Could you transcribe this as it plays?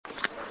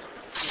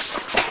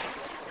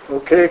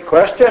Okay,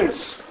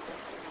 questions?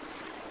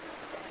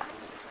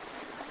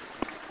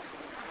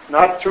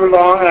 Not too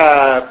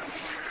long.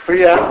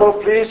 Preamble,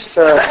 please.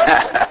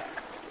 Okay,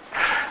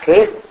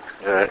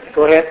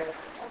 go ahead.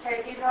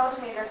 Okay, he knows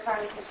me, that's all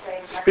he can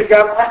say. Speak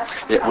up.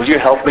 Yeah, will you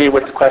help me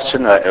with the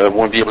question? I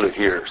won't be able to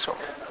hear, so.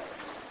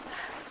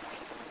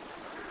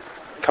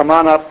 Come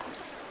on up.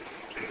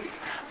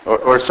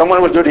 Or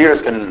someone with good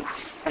ears can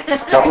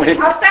tell me.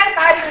 I'll stand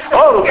by you.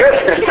 Oh,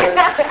 good.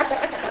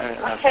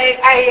 Okay,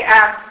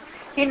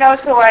 he knows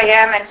who I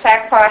am, and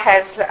SACPA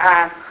has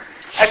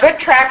a good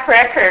track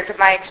record of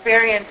my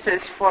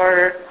experiences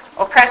for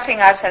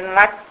oppressing us and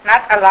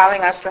not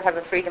allowing us to have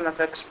a freedom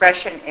of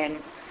expression in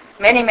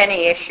many,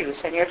 many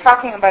issues. And you're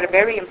talking about a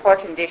very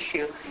important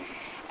issue.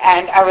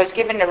 And I was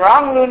given the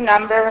wrong room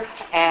number,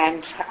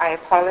 and I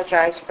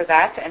apologize for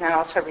that, and I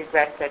also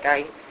regret that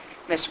I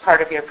missed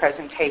part of your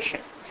presentation.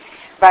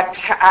 But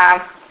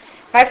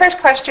my first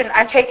question,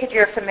 I take it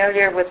you're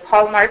familiar with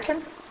Paul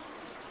Martin?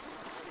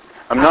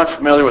 I'm not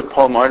familiar with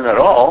Paul Martin at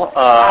all,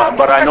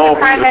 but I know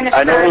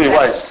who he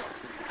was.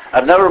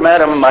 I've never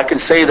met him. I can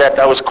say that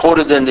I was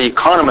quoted in The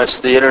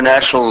Economist, the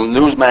international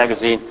news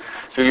magazine,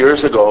 a few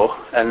years ago,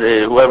 and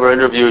whoever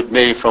interviewed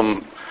me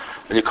from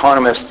The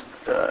Economist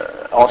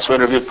also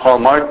interviewed Paul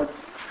Martin,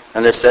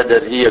 and they said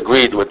that he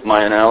agreed with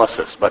my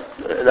analysis. But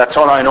that's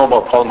all I know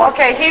about Paul Martin.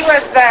 Okay, he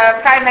was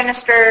the prime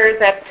minister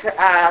that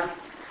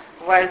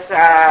was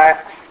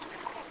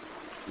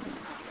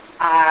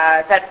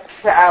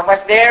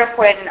there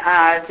when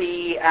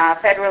the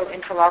federal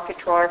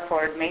interlocutor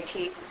for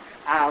Metis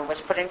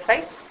was put in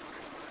place.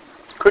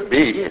 Could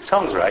be. It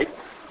sounds right.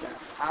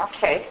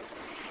 Okay.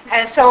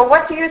 And so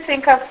what do you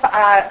think of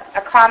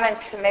a comment,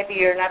 maybe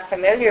you're not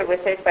familiar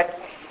with it, but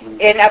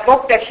in a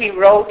book that he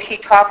wrote, he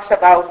talks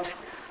about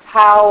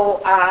how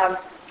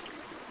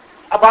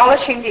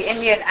abolishing the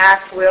Indian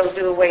Act will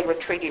do away with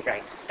treaty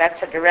rights.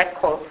 That's a direct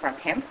quote from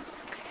him.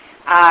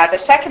 The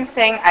second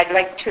thing I'd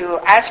like to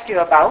ask you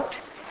about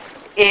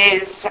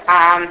is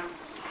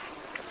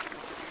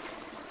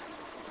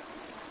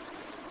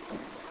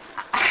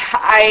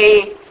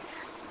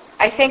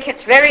I think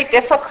it's very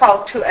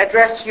difficult to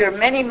address your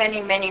many,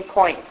 many, many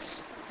points.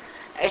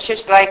 It's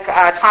just like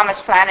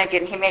Thomas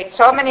Flanagan. He made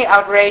so many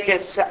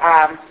outrageous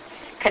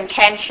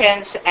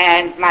contentions,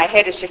 and my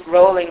head is just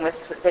rolling with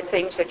the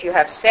things that you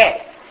have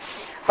said.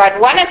 But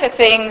one of the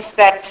things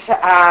that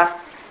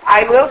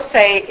I will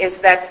say is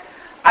that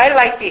I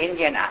like the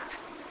Indian Act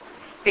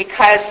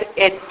because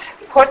it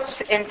puts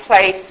in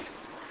place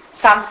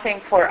something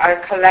for our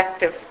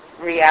collective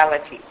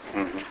reality.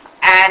 Mm-hmm.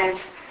 And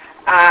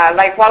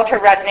like Walter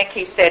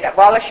Rudnicki said,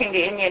 abolishing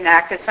the Indian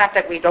Act, it's not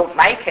that we don't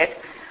like it,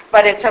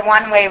 but it's a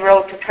one-way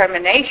road to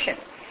termination.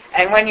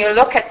 And when you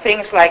look at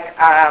things like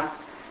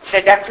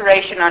the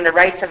Declaration on the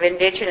Rights of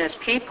Indigenous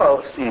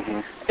Peoples,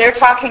 mm-hmm. they're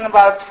talking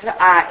about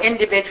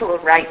individual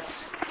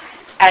rights.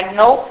 And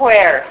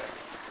nowhere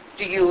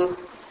do you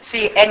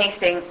see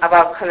anything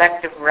about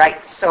collective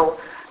rights. So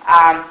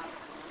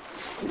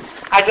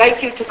I'd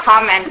like you to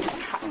comment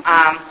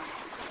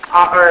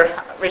or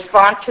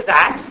respond to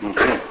that.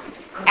 Mm-hmm.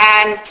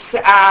 And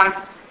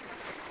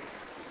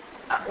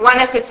one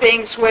of the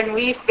things when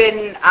we've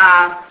been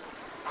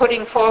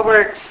putting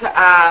forward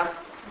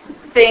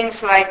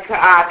things like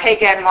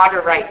pagan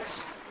water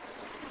rights,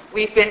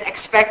 we've been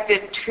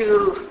expected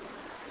to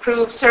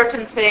prove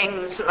certain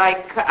things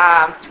like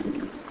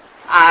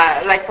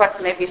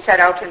what may be set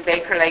out in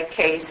Baker Lake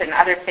case and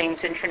other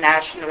things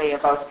internationally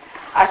about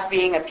us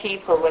being a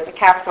people with a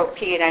capital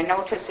P. And I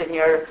notice in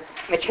your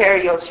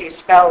materials you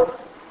spell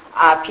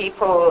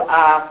people,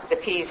 the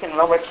P's in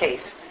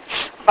lowercase.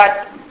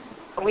 But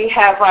we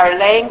have our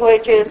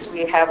languages,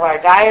 we have our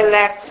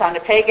dialects. On the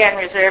Pagan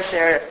Reserve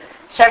there are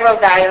several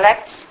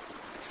dialects.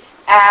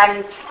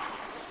 And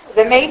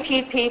the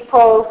Métis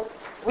people,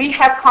 we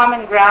have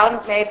common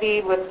ground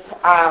maybe with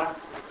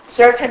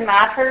certain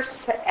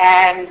matters,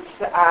 and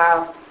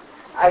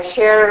I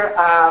share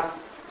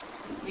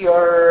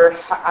your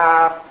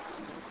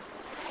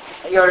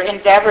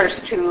endeavors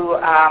to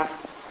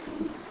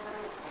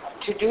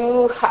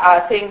do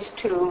things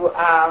to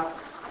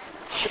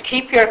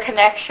keep your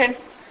connection.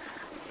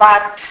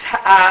 But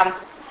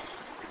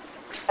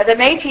the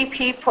Métis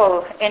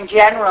people in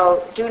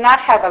general do not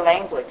have a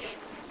language.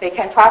 They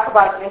can talk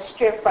about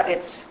mischief, but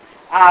it's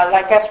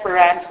like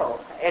Esperanto.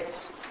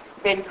 It's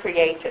been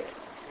created.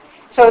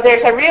 So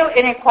there's a real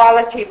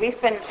inequality.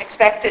 We've been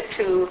expected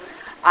to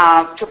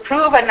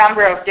prove a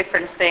number of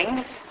different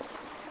things.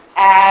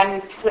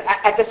 And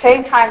at the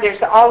same time,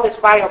 there's all this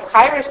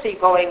biopiracy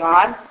going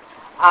on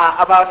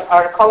about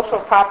our cultural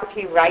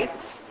property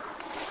rights.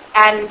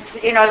 And,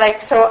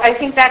 so I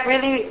think that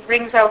really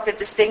brings out the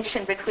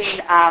distinction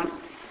between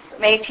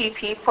Métis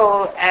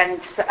people and,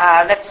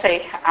 let's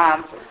say,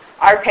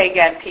 our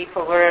pagan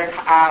people. We're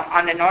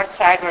on the north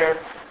side, we're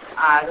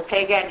the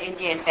pagan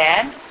Indian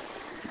band.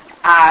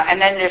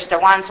 And then there's the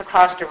ones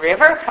across the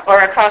river or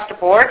across the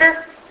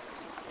border.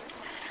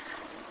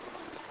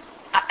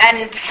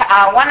 And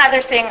one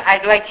other thing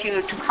I'd like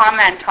you to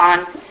comment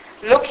on,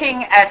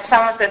 looking at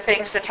some of the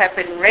things that have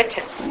been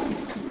written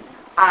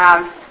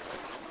I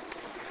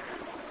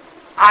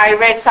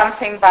read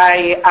something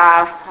by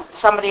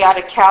somebody out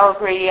of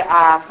Calgary,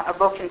 a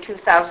book in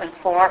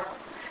 2004,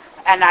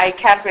 and I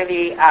can't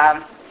really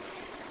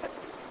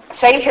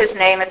say his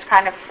name. It's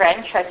kind of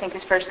French. I think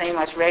his first name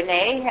was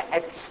René.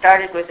 It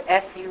started with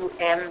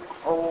Fumole.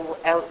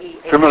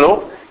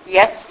 Fumole?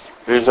 Yes.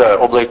 He's an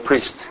oblate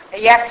priest.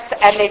 Yes,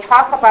 and they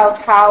talk about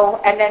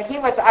how, and then he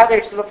was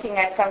others looking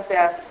at some of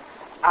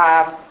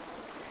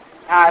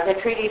the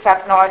treaties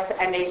up north,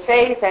 and they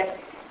say that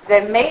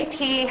the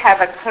Metis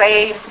have a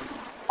claim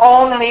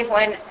only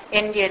when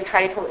Indian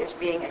title is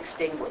being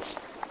extinguished.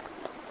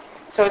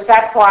 So is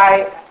that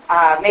why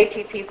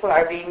Metis people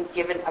are being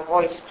given a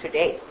voice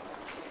today?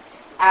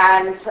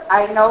 And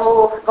I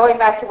know, going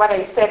back to what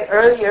I said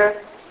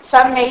earlier,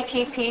 some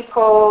Metis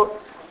people,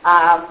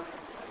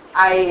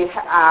 I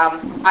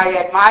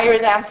admire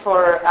them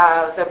for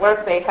the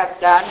work they have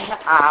done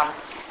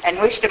and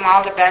wish them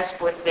all the best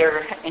with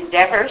their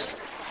endeavors.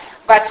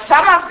 But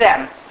some of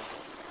them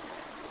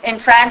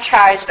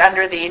enfranchised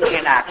under the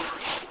Indian Act.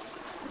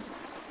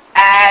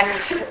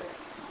 And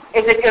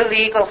is it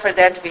illegal for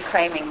them to be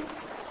claiming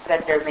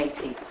that they're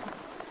Métis?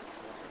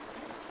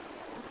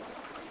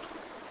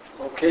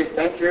 Okay,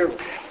 thank you.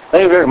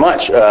 Thank you very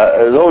much.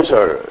 Those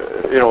are,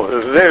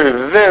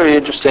 very, very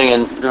interesting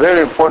and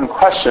very important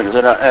questions,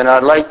 and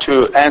I'd like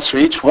to answer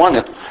each one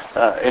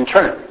in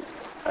turn,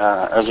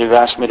 as you've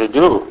asked me to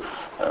do.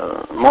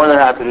 More than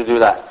happy to do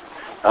that.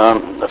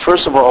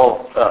 First of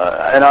all,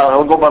 and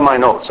I'll go by my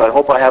notes. I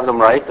hope I have them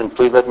right, and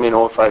please let me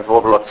know if I've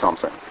overlooked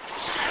something.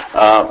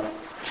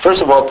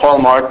 First of all, Paul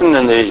Martin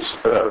and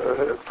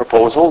the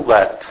proposal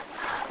that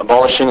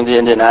abolishing the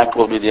Indian Act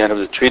will be the end of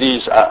the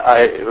treaties.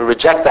 I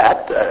reject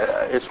that.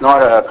 It's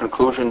not a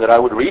conclusion that I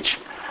would reach.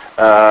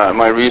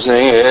 My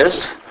reasoning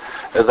is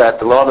that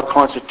the law of the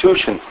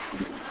Constitution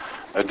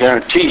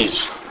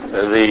guarantees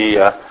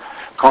the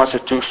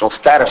constitutional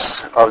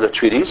status of the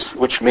treaties,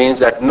 which means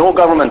that no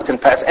government can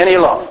pass any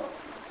law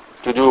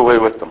to do away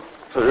with them.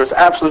 So there's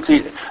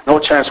absolutely no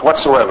chance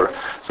whatsoever.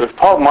 So if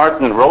Paul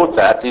Martin wrote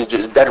that, he's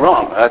just dead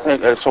wrong. I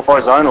think, so far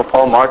as I know,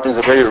 Paul Martin is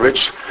a very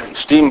rich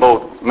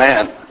steamboat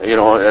man,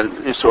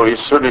 and so he's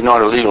certainly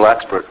not a legal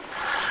expert.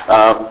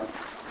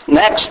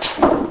 Next,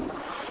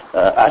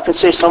 I could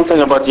say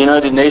something about the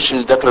United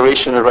Nations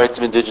Declaration of the Rights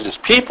of Indigenous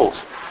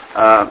Peoples.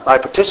 I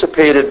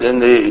participated in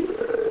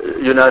the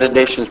United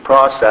Nations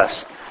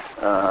process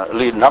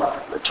leading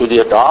up to the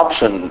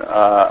adoption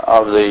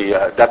of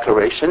the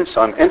declaration,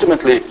 so I'm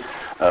intimately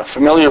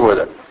familiar with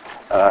it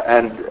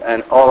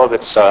and all of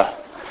its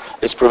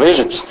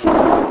provisions.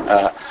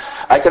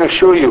 I can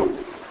assure you,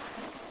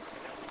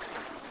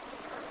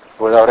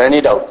 without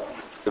any doubt,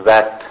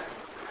 that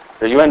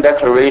the UN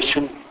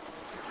Declaration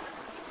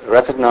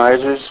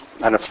recognizes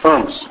and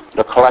affirms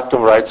the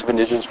collective rights of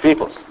indigenous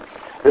peoples.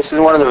 This is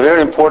one of the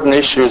very important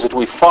issues that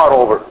we fought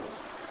over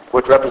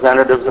with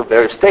representatives of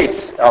various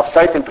states. I'll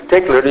cite in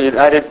particular the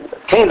United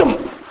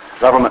Kingdom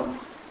government.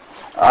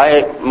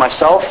 I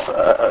myself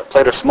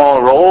played a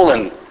small role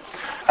in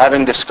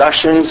having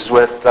discussions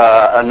with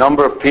a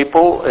number of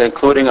people,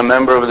 including a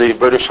member of the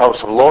British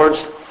House of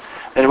Lords,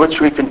 in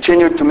which we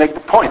continued to make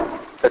the point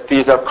that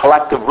these are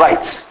collective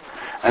rights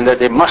and that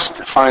they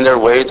must find their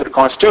way to the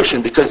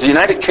Constitution, because the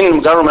United Kingdom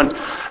government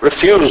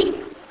refused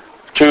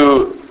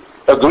to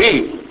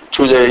agree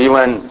to the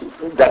UN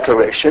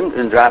Declaration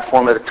in draft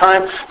form at the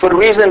time for the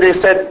reason they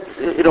said,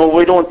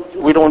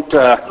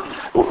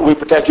 we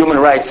protect human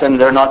rights and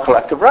they're not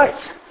collective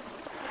rights.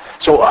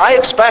 So I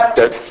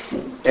expected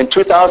in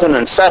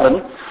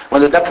 2007,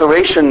 when the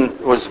declaration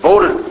was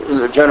voted in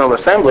the General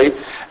Assembly,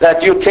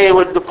 that UK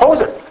would oppose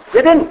it.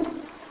 They didn't.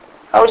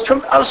 I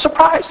was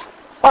surprised.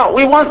 Wow,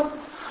 we won.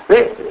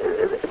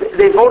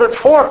 They voted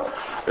for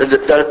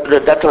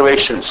the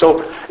declaration.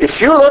 So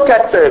if you look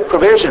at the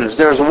provisions,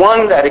 there's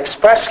one that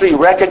expressly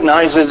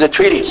recognizes the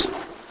treaties.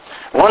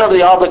 One of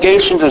the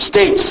obligations of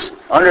states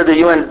under the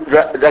UN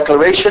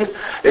Declaration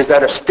is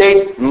that a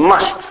state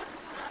must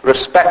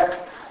respect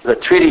the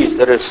treaties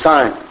that are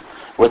signed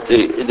with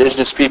the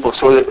indigenous people.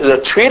 So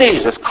the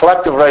treaties as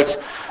collective rights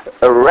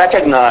are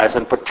recognized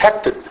and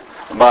protected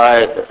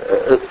by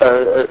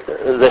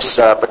this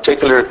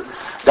particular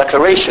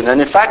declaration.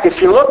 And in fact,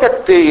 if you look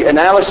at the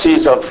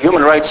analyses of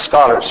human rights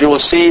scholars, you will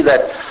see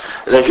that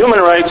the human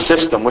rights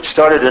system, which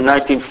started in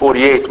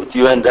 1948 with the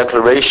UN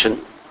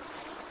Declaration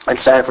in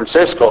San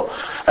Francisco,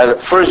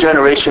 first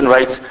generation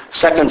rights,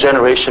 second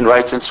generation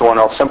rights, and so on.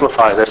 I'll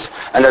simplify this.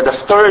 And that the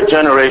third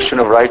generation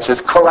of rights is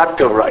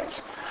collective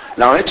rights.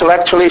 Now,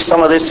 intellectually,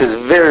 some of this is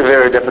very,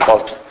 very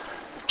difficult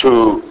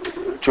to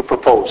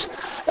propose.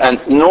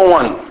 And no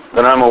one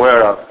that I'm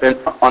aware of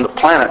on the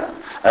planet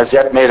has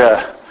yet made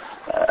a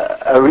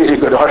really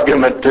good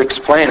argument to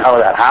explain how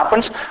that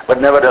happens,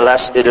 but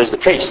nevertheless, it is the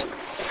case.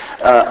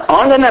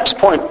 On the next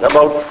point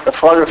about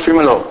Father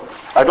Fumolo,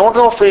 I don't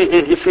know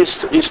if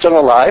he's still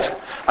alive.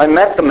 I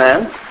met the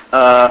man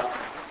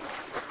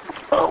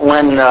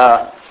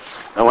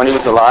when he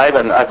was alive,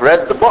 and I've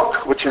read the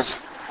book, which is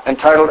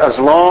entitled "As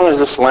Long as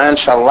This Land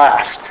Shall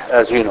Last,"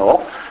 as you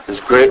know. It's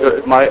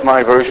great.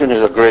 My version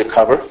is a grey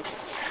cover.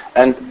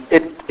 And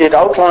it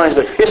outlines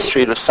the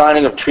history of the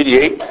signing of Treaty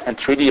 8 and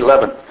Treaty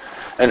 11.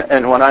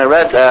 And when I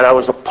read that, I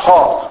was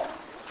appalled,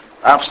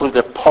 absolutely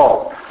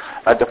appalled,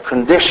 at the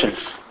conditions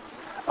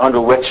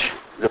under which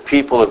the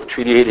people of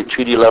Treaty 8 and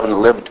Treaty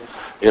 11 lived,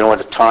 at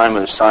the time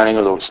of the signing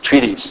of those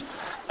treaties.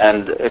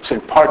 And it's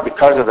in part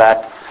because of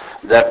that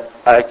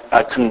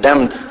I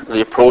condemned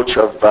the approach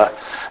of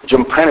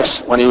Jim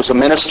Prentice when he was a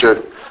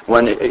minister,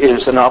 when he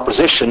was in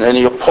opposition, and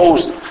he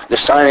opposed the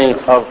signing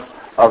of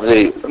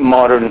the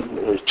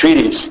modern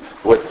treaties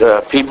with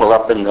people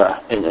up in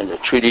the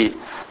Treaty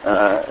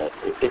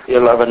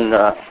 11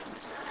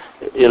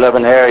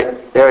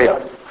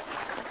 area.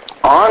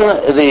 On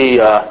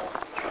the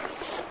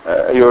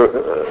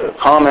your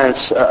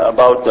comments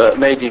about the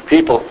Métis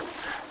people,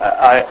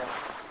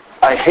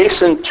 I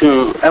hasten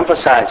to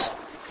emphasize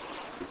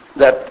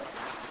that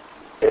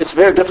it's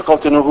very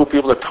difficult to know who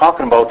people are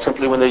talking about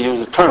simply when they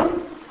use the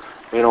term.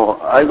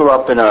 I grew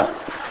up in a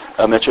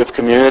Métis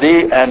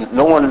community, and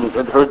no one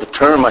had heard the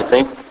term, I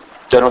think.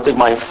 I don't think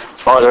my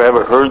father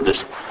ever heard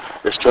this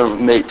term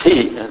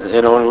Métis.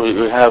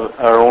 We have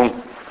our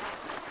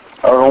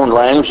own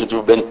language that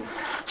we've been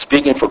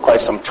speaking for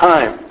quite some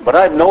time. But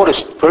I've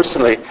noticed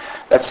personally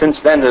that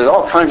since then there's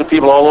all kinds of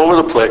people all over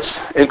the place,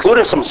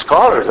 including some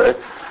scholars.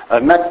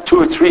 I've met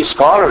 2 or 3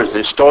 scholars,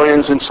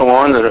 historians and so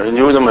on, that I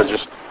knew them as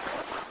just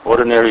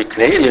ordinary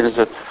Canadians,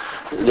 that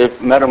they've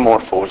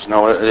metamorphosed.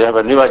 Now they have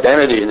a new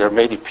identity and they're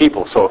Métis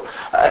people. So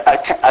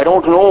I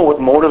don't know what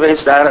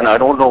motivates that, and I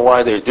don't know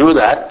why they do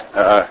that.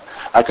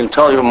 I can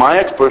tell you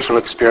my personal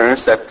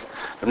experience that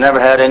I've never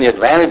had any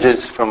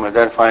advantages from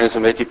identifying as a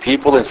Métis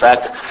people. In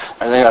fact,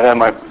 I think I've had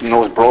my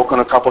nose broken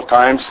a couple of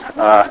times,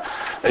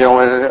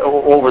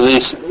 over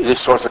these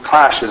sorts of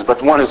clashes.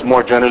 But one is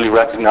more generally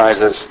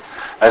recognized as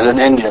an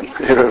Indian.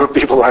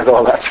 People aren't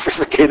all that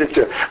sophisticated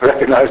to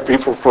recognize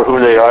people for who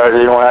they are.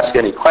 They don't ask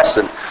any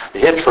question.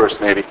 They hit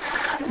first, maybe.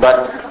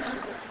 But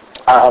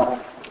I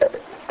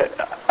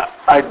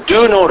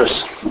do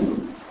notice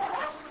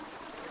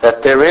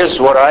that there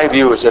is what I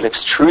view as an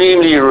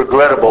extremely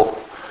regrettable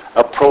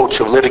approach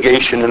of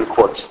litigation in the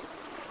courts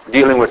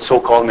dealing with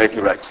so-called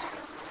Métis rights.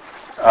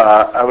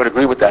 I would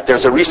agree with that.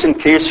 There's a recent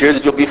case here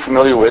that you'll be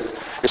familiar with.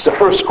 It's the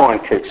Herscorn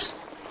case.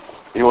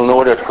 You will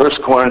know that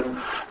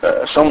Herscorn,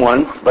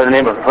 someone by the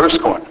name of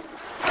Herscorn,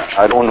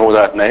 I don't know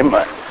that name.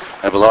 I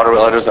have a lot of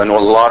relatives. I know a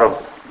lot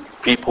of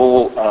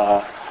people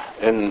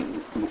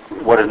in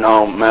what is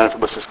now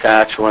Manitoba,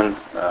 Saskatchewan,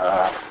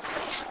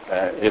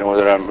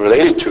 that I'm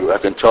related to. I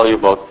can tell you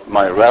about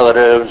my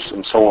relatives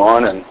and so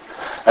on, and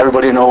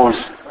everybody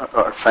knows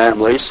our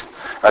families.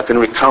 I can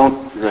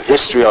recount the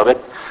history of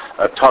it.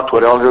 I've talked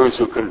with elders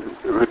who can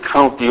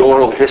recount the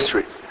oral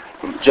history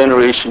from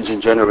generations and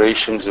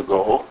generations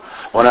ago.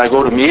 When I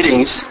go to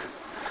meetings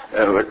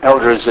with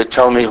elders, they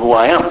tell me who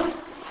I am.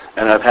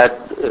 And I've had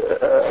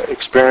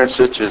experience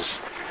such as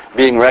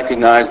being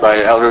recognized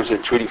by elders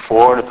in Treaty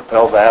 4 in the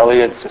Capel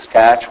Valley in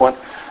Saskatchewan.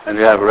 And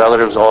we have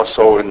relatives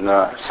also in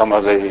some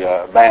of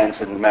the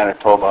bands in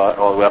Manitoba,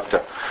 all the way up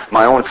to...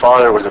 My own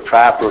father was a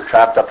trapper,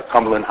 trapped up at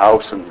Cumberland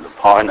House and the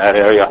Paw in that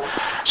area.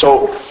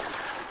 So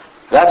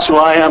that's who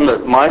I am,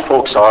 that my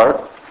folks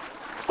are.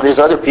 These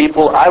other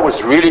people, I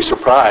was really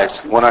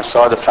surprised when I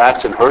saw the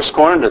facts in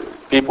Herscorn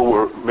that people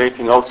were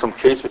making out some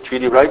case for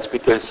treaty rights,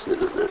 because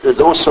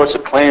those sorts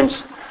of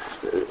claims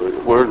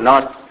were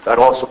not at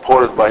all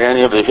supported by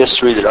any of the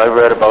history that I've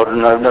read about,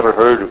 and I've never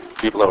heard of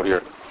people out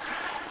here.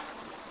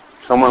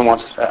 Someone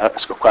wants to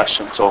ask a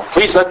question, so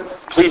please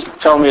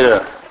tell me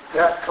to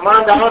come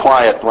on down. Be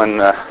quiet when,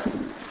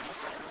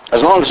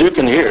 as long as you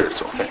can hear,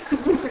 it's okay.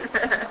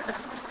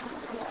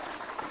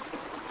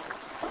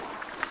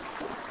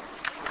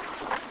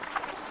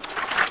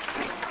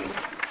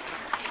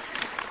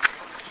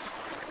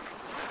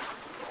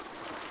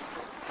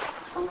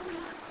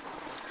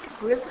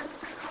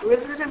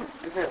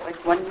 Is it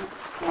like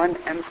one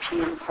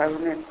MP in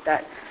Parliament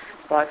that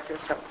brought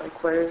this up?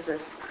 Like, where is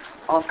this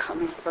all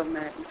coming from,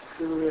 and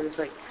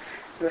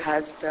who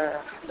has the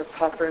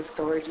proper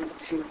authority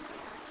to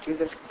do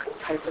this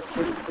type of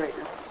thing right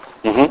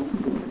now?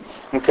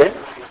 Mm-hmm. Okay.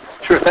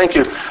 Sure. Thank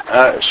you.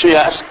 She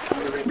asked,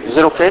 "Is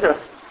it okay to?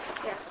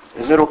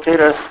 Yeah. Is it okay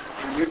to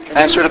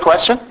answer the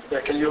question?"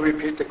 Yeah. Can you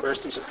repeat the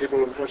question so people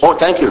will... Oh,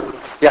 thank you.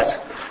 Yes.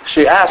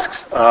 She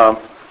asks,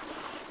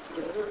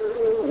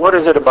 what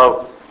is it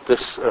about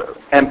this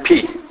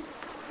MP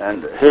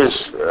and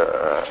his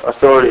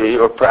authority,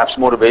 or perhaps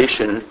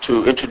motivation,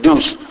 to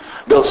introduce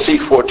Bill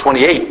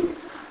C-428?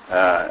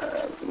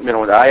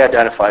 I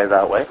identify it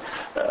that way.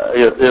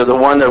 The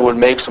one that would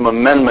make some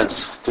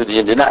amendments to the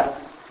Indian Act.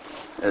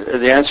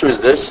 The answer is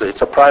this: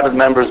 it's a private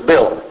member's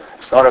bill.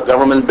 It's not a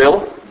government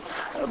bill.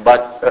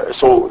 But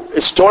so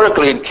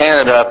historically in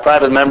Canada,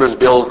 private members'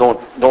 bills don't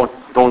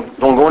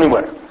go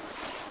anywhere.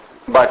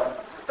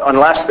 But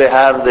unless they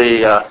have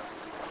the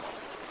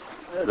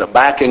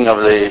backing of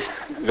the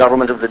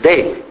government of the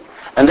day,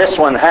 and this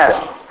one had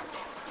it.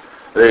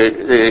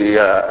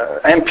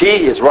 The MP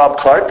is Rob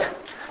Clark,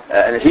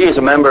 and he is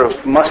a member of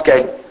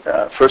Muskeg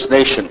First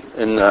Nation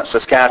in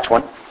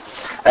Saskatchewan.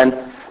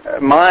 And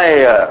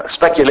my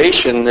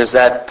speculation is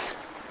that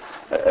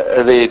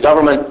the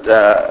government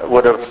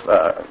would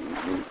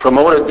have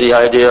promoted the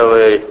idea of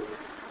a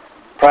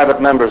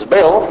private member's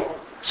bill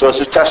so as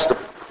to test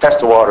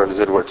the water, as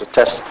it were, to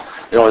test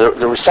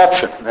the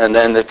reception, and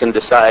then they can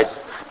decide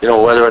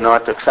whether or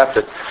not to accept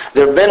it.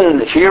 There have been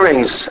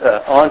hearings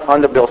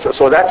on the bill,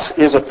 so that's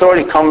his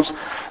authority comes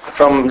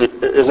from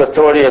his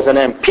authority as an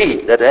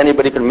MP, that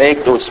anybody can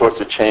make those sorts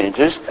of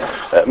changes.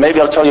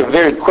 Maybe I'll tell you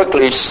very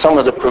quickly some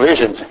of the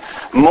provisions.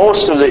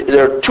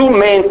 There are two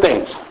main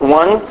things.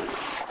 One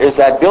is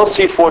that Bill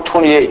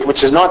C-428,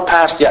 which is not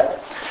passed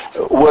yet,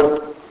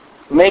 would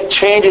make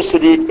changes to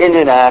the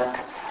Indian Act,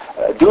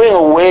 doing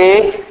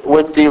away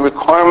with the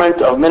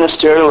requirement of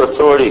ministerial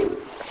authority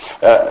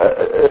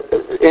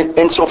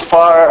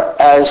insofar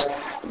as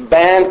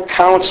band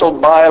council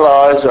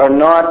bylaws are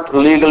not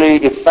legally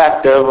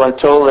effective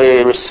until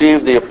they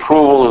receive the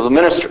approval of the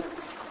minister.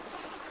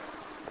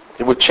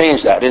 It would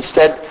change that.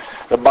 Instead,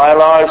 the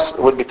bylaws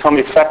would become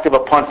effective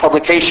upon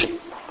publication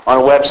on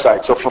a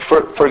website. So,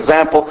 for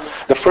example,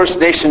 the First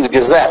Nations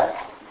Gazette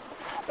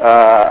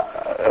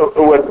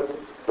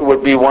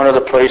would be one of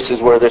the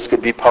places where this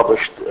could be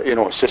published,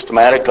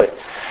 systematically.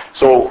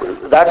 So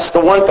that's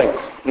the one thing.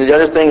 And the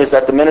other thing is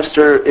that the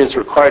minister is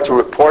required to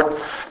report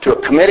to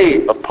a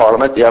committee of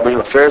Parliament, the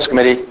Aboriginal Affairs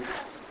Committee,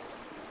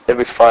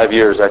 every 5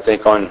 years, I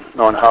think, on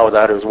how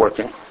that is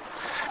working.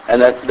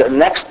 And that the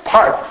next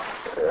part,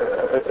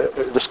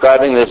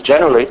 describing this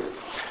generally,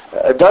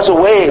 does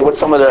away with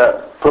some of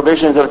the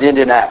provisions of the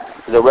Indian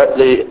Act,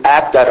 the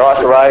act that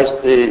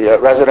authorized the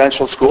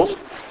residential schools.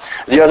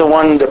 The other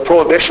one, the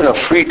prohibition of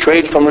free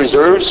trade from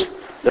reserves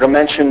that I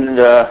mentioned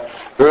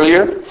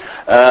earlier.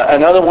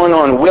 Another one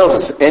on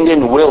wills,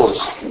 Indian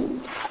wills,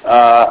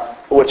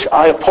 which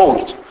I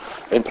opposed.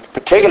 And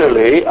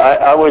particularly,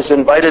 I was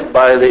invited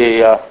by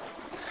the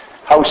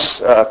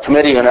House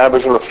Committee on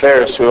Aboriginal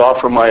Affairs to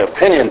offer my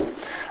opinion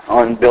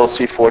on Bill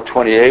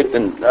C-428,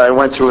 and I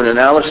went through an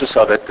analysis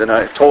of it, and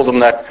I told them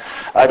that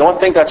I don't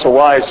think that's a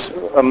wise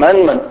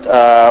amendment.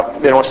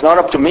 It's not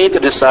up to me to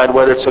decide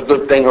whether it's a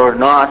good thing or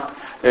not,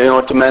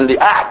 to amend the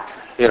Act.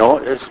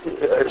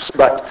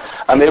 But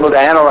I'm able to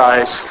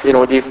analyze,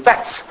 the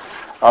effects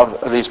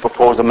of these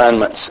proposed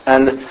amendments.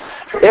 And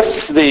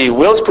if the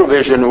wills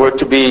provision were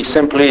to be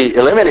simply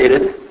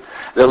eliminated,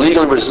 the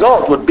legal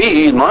result would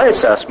be, in my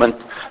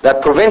assessment,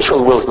 that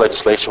provincial wills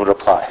legislation would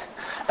apply.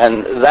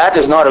 And that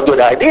is not a good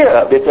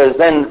idea, because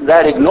then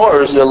that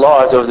ignores the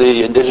laws of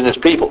the indigenous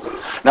peoples.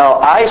 Now,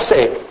 I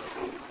say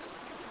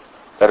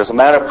that as a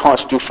matter of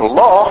constitutional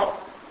law,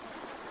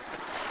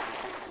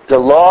 the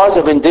laws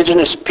of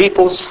indigenous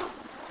peoples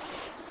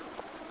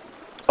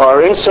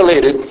are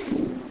insulated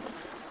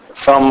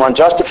from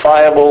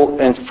unjustifiable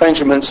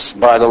infringements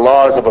by the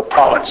laws of a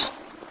province.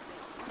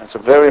 That's a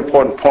very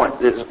important point.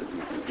 There's a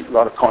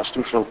lot of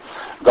constitutional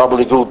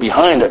gobbledygook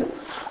behind it.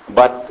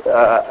 But,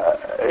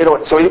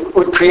 so it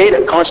would create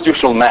a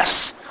constitutional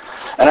mess.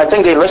 And I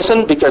think they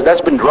listened, because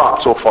that's been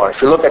dropped so far.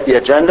 If you look at the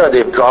agenda,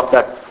 they've dropped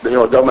that.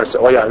 Government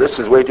said, this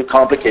is way too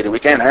complicated. We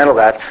can't handle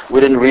that. We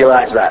didn't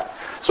realize that.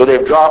 So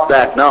they've dropped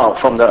that now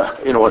from the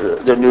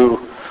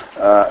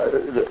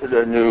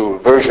new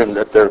version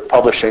that they're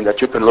publishing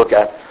that you can look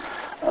at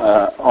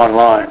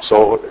online.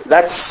 So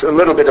that's a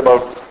little bit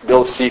about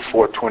Bill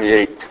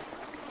C-428.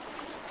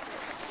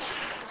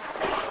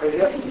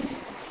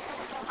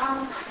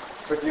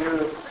 Could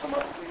you come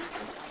up, please?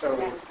 So,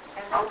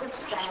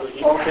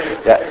 Okay.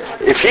 Yeah.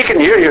 If he can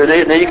hear you,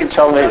 then you can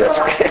tell me this.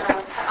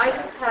 I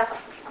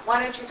just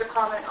wanted you to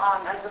comment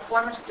on, as a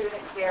former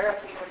student here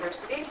at the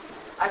university,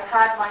 I've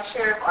had my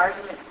share of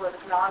arguments with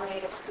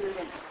non-native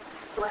students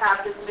who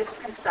have this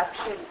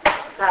misconception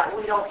that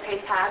we don't pay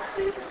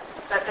taxes,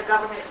 that the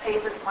government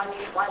pays us money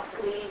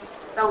monthly,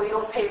 that we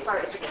don't pay for our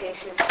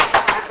education.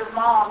 As a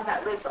mom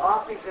that lives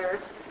off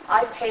reserve,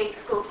 I pay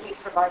school fees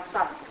for my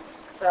son.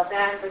 The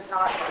band does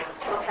not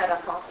look at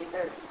us off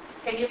reserve.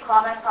 Can you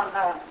comment on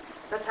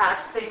the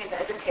tax thing and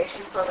the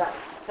education so that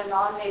the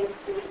non-native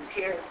students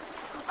here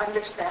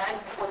understand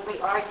when we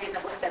argue in the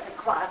academic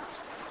class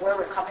where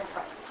we're coming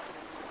from?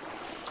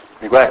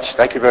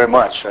 Thank you very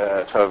much.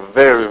 It's a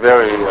very,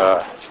 very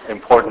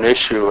important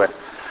issue, and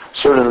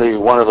certainly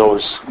one of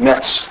those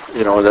myths,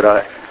 that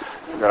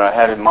I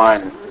had in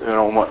mind,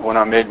 when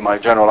I made my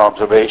general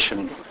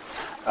observation.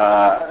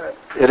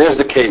 It is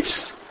the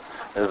case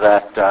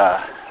that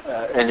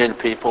Indian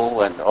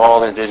people and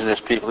all indigenous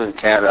people in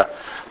Canada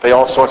pay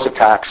all sorts of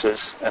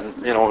taxes, and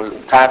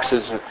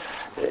taxes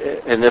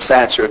in this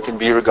answer can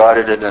be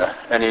regarded in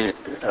any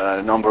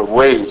number of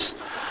ways.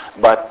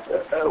 But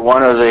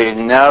one of the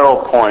narrow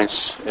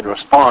points in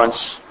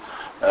response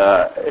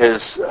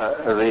is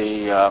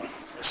the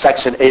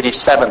Section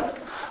 87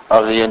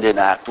 of the Indian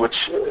Act,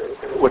 which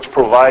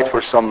provides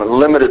for some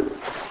limited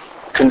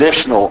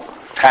conditional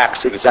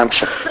tax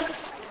exemption.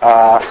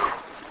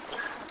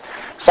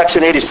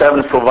 Section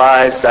 87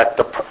 provides that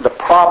the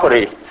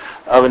property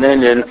of an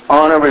Indian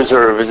on a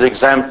reserve is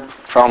exempt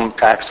from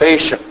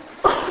taxation.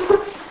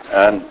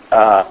 And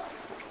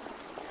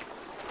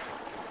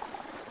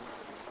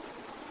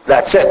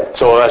that's it.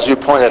 So as you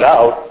pointed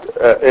out,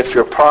 if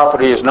your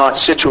property is not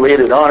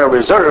situated on a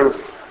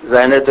reserve,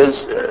 then it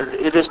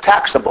is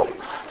taxable.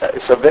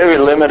 It's a very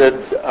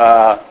limited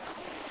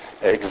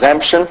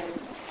exemption.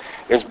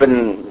 It's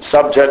been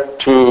subject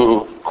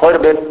to quite a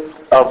bit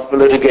of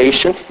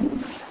litigation,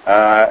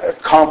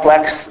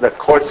 complex. The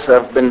courts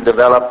have been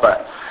developed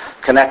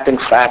connecting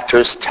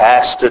factors,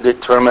 tests to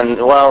determine,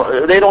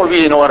 well, they don't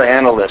really know how to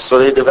handle this, so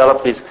they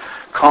develop these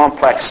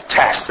complex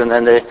tests, and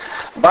then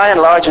by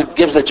and large, it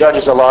gives the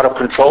judges a lot of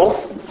control,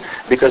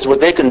 because what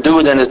they can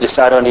do then is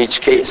decide on each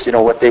case,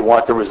 what they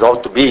want the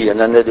result to be, and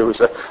then they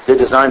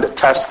designed a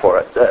test for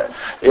it.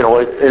 In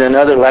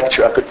another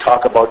lecture, I could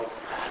talk about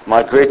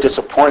my great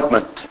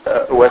disappointment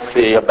with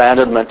the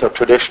abandonment of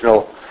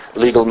traditional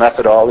legal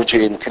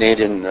methodology in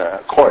Canadian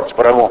courts,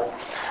 but I won't.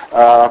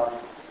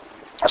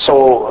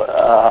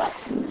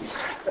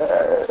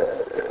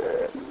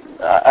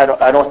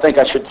 I don't think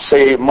I should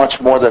say much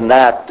more than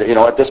that,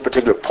 at this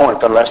particular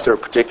point, unless there are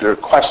particular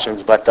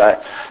questions. But I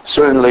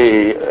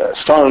certainly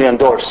strongly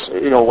endorse,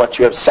 what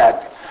you have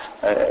said.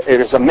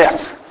 It is a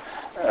myth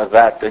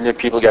that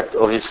people get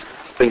all these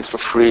things for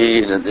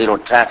free,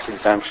 and tax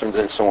exemptions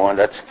and so on.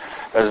 That's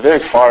very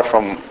far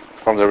from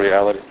the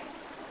reality.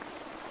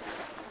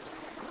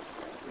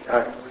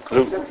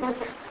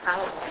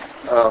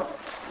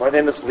 My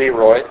name is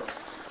Leroy.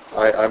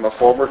 I'm a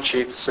former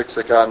chief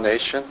Siksika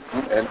Nation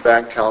and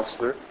band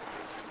counselor.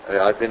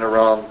 I've been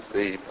around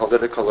the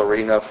political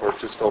arena for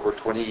just over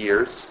 20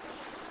 years.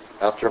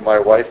 After my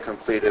wife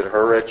completed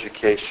her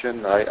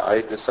education,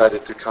 I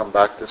decided to come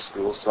back to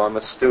school, so I'm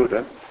a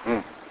student.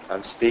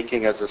 I'm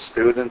speaking as a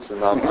student,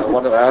 and I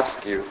want to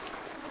ask you,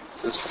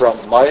 just from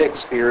my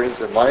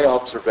experience and my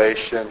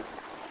observation,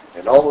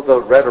 and all of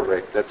the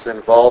rhetoric that's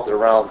involved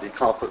around the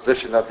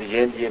composition of the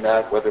Indian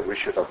Act, whether we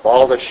should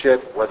abolish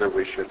it, whether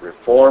we should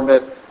reform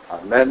it,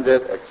 amend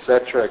it,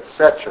 etc.,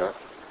 etc.,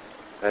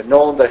 and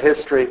knowing the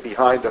history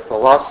behind the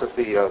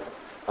philosophy of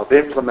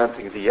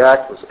implementing the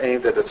Act was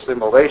aimed at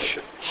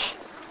assimilation.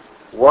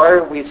 Why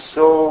are we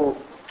so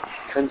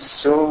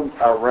consumed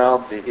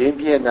around the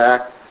Indian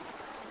Act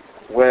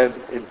when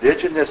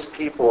indigenous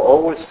people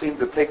always seem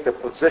to take the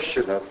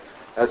position of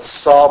as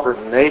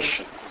sovereign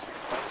nations?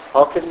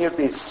 How can you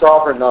be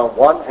sovereign on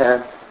one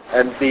hand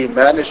and be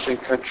managed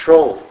and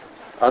controlled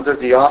under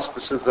the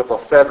auspices of a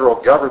federal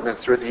government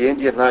through the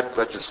Indian Act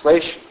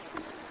legislation?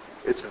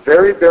 It's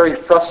very, very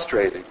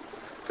frustrating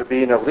to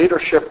be in a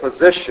leadership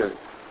position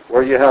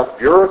where you have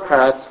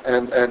bureaucrats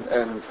and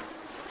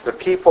the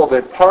people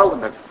in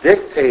Parliament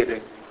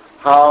dictating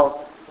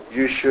how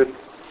you should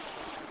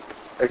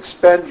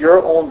expend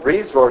your own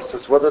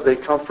resources, whether they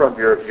come from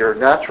your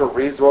natural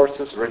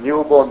resources,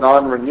 renewable,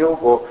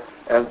 non-renewable,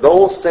 and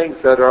those things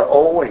that are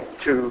owing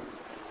to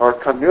our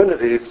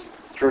communities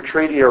through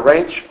treaty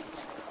arrangements.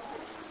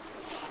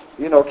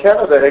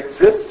 Canada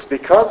exists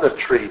because of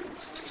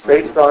treaties. It's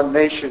based on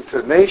nation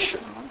to nation.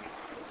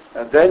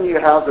 And then you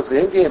have this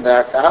Indian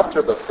Act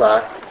after the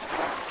fact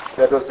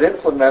that was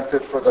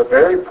implemented for the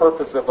very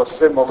purpose of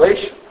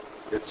assimilation.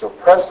 It's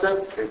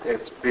oppressive,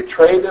 it's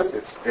betrayed us,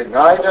 it's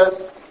denied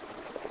us.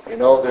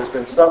 There's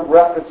been some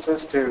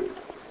references to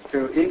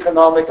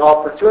economic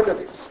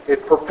opportunities.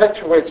 It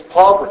perpetuates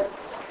poverty.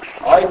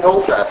 I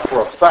know that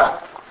for a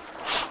fact.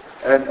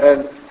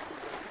 And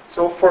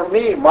so for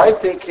me, my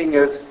thinking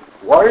is,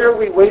 why are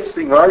we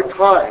wasting our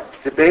time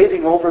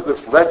debating over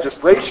this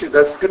legislation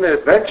that's going to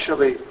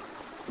eventually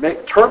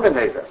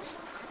terminate us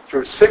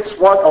through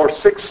 6.1 or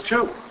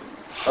 6.2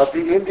 of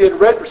the Indian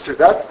Register?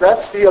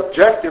 That's the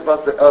objective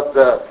of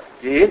the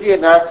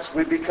Indian Acts.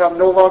 We become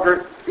no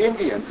longer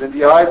Indians in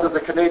the eyes of the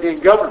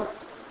Canadian government.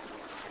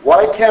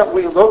 Why can't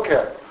we look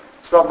at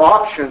some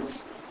options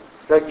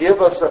that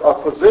give us a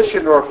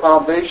position or a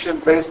foundation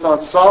based on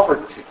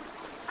sovereignty?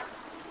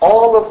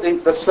 All of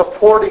the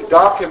supporting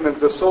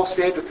documents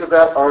associated to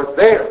that are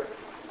there.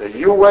 The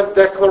UN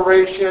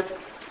Declaration,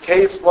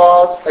 case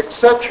laws,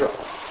 etc.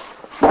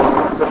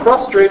 The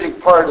frustrating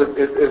part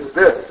is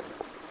this.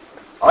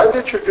 I've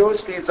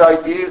introduced these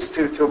ideas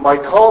to my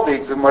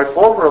colleagues in my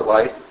former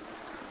life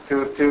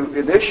to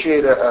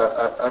initiate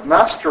a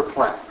master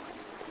plan.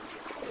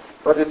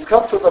 But it's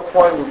come to the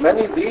point where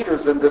many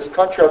leaders in this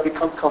country have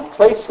become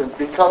complacent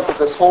because of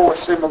this whole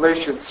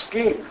assimilation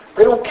scheme.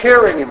 They don't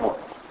care anymore.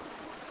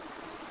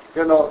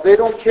 They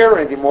don't care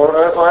anymore,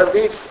 or at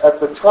least at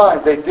the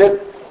time they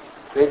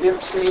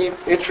didn't seem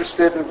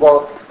interested in,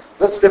 well,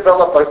 let's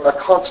develop a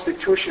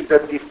constitution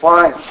that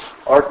defines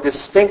our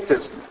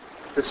distinctiveness.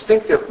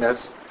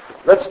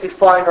 Let's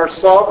define our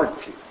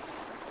sovereignty.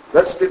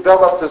 Let's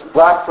develop this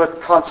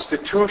Blackfoot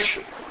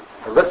Constitution.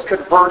 And let's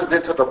convert it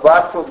into the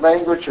Blackfoot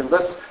language, and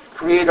let's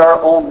create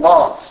our own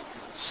laws,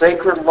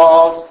 sacred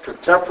laws,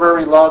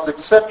 contemporary laws,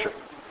 etc.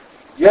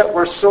 Yet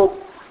we're so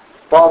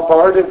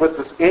bombarded with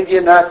this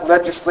Indian Act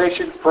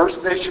legislation,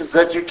 First Nations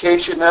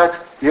Education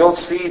Act, the old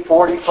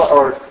C-45,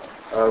 or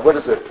what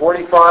is it,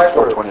 45?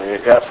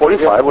 428. Yeah,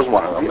 45 was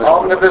one of them. The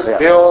omnibus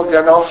bill,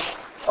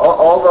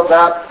 all of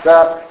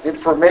that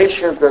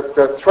information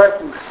that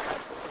threatens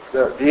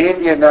the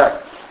Indian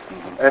Act.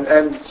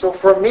 And so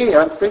for me,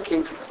 I'm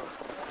thinking,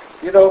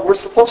 we're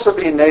supposed to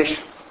be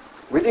nations.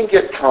 We didn't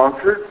get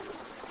conquered.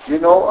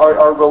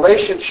 Our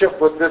relationship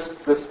with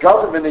this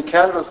government in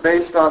Canada is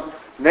based on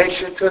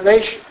nation to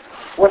nation.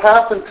 What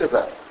happened to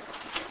that?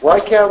 Why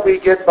can't we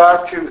get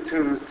back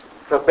to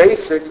the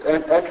basics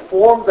and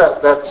form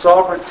that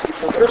sovereignty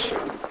position?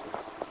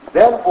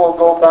 Then we'll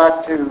go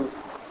back to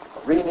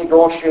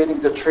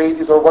renegotiating the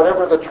treaties or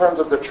whatever the terms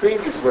of the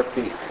treaties would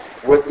be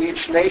with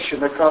each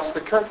nation across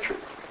the country.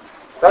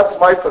 That's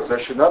my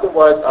position.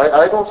 Otherwise,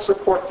 I don't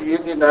support the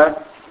Indian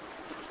Act,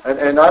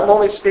 and I'm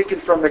only speaking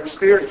from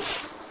experience.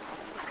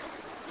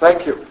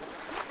 Thank you.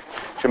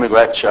 Jimmy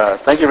Gretsch,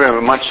 thank you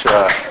very much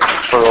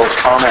for those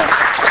comments,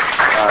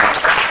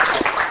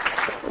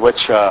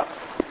 which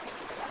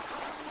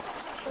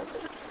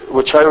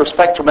I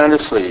respect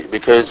tremendously,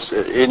 because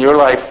in your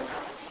life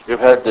you've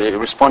had the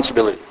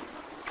responsibility,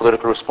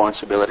 political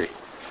responsibility,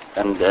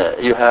 and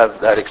you have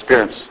that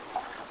experience.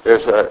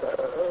 There's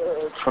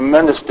a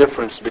tremendous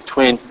difference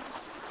between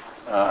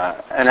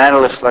an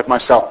analyst like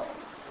myself,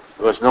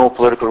 who has no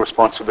political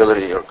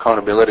responsibility or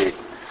accountability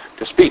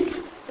to speak.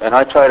 And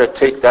I try to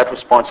take that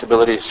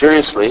responsibility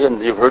seriously,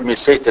 and you've heard me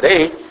say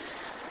today,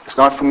 it's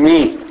not for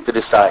me to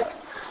decide,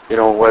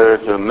 whether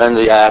to amend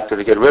the act or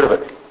to get rid of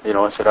it.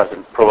 I said I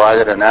can provide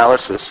an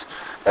analysis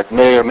that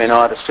may or may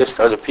not assist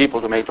other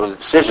people to make those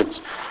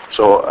decisions.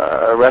 So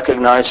I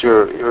recognize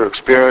your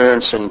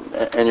experience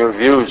and your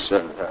views,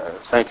 and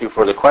thank you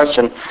for the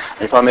question.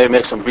 And if I may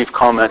make some brief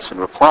comments in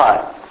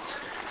reply.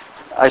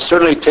 I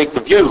certainly take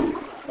the view,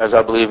 as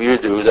I believe you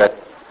do, that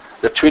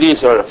the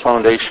treaties are the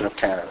foundation of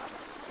Canada.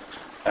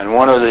 And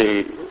one of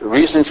the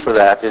reasons for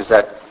that is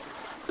that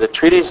the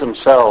treaties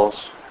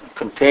themselves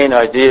contain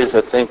ideas,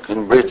 I think,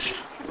 can bridge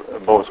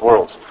both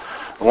worlds.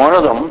 One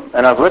of them,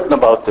 and I've written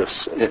about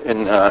this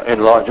in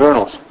law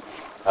journals,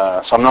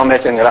 so I'm not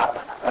making it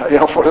up,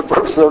 for the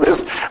purpose of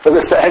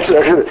this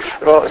answer.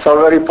 Well, it's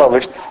already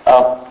published.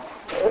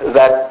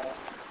 That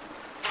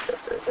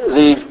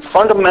the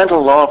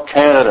fundamental law of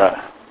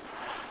Canada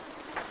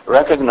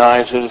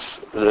recognizes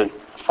the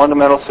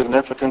fundamental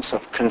significance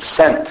of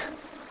consent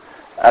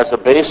as a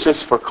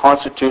basis for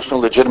constitutional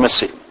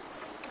legitimacy.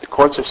 The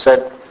courts have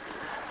said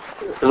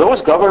those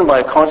governed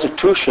by a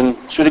constitution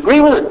should agree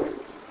with it.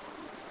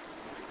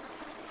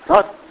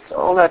 Not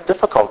all that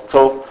difficult.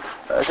 So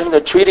I think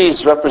the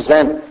treaties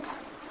represent,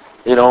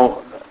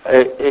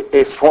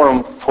 a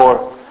forum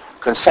for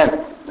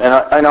consent.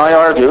 And I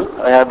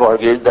have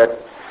argued that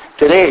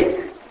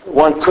today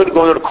one could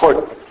go to the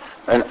court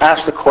and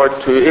ask the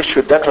court to issue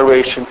a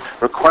declaration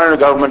requiring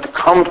the government to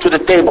come to the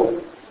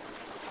table,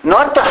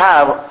 not to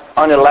have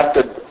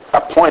unelected,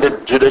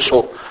 appointed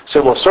judicial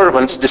civil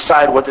servants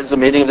decide what is the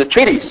meaning of the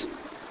treaties,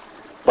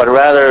 but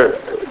rather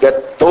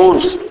get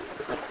those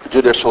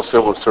judicial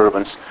civil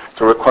servants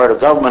to require the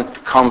government to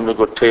come to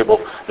the table,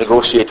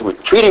 negotiate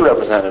with treaty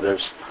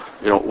representatives,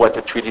 what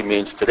the treaty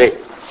means today.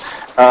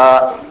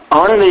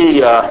 On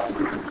the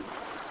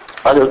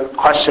other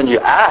question you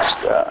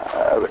asked,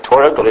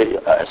 rhetorically,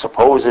 I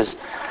suppose, is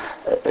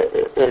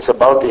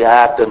about the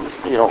act and,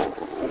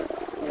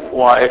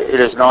 why it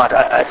is not.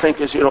 I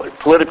think is,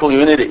 political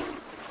unity.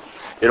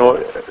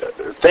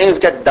 Things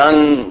get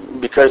done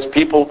because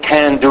people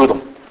can do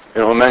them.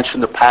 I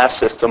mentioned the past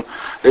system.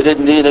 They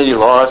didn't need any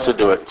laws to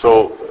do it.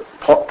 So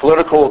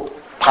political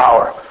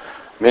power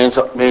means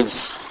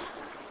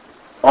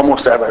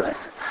almost everything.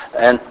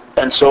 And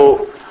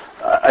so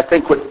I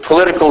think with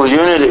political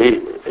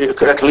unity, it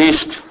could at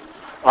least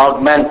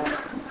augment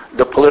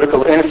the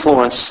political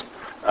influence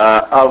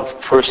of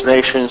First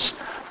Nations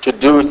to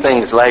do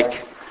things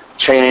like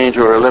change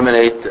or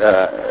eliminate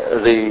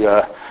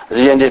the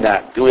Indian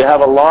Act. We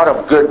have a lot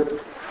of good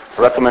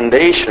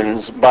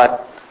recommendations,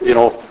 but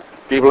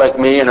people like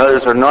me and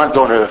others are not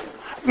going to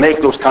make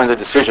those kinds of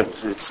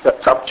decisions.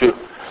 It's up to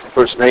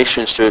First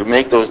Nations to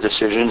make those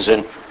decisions,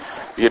 and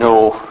you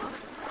know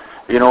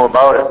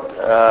about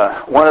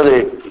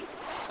it.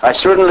 I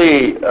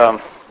certainly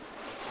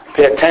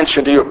pay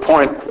attention to your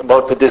point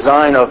about the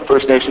design of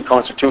First Nation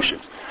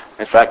constitutions.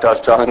 In fact, I was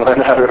telling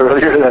Linda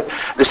earlier that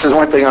this is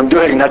one thing I'm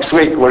doing next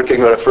week,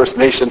 working with a First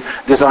Nation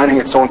designing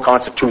its own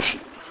constitution.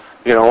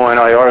 And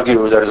I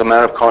argue that as a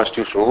matter of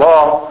constitutional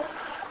law,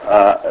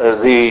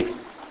 the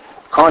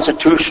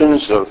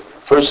constitutions of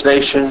First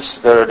Nations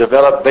that are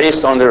developed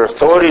based on their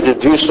authority to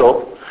do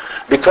so,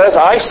 because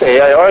I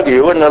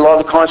argue, and the law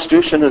of the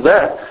Constitution is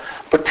there,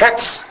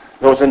 protects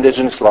those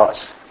indigenous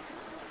laws.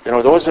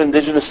 Those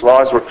indigenous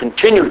laws were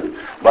continued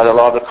by the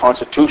law of the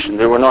Constitution.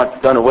 They were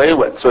not done away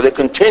with. So they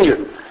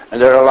continued,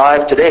 and they're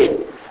alive today.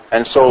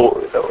 And so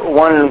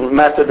one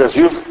method, as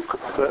you've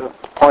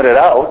pointed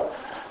out,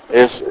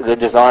 is the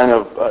design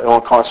of our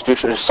own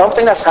Constitution. It's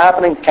something that's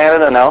happening in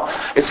Canada now.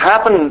 It's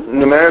happened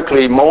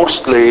numerically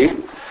mostly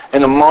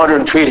in the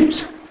modern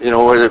treaties,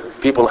 where the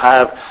people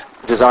have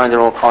designed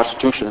their own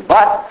constitutions.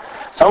 But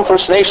some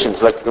First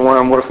Nations, like the one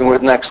I'm working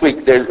with next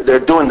week, they're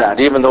doing that,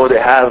 even though they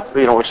have,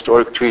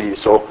 historic treaties.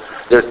 So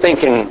they're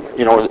thinking,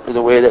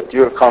 the way that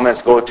your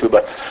comments go to.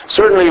 But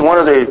certainly one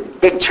of the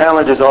big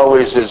challenges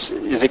always is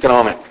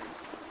economic.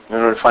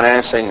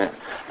 financing,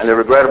 and the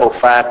regrettable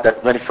fact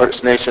that many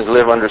First Nations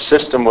live under a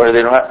system where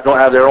they don't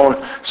have their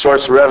own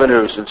source of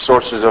revenues and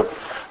sources of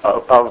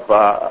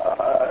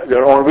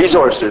their own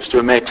resources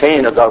to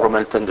maintain a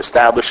government and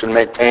establish and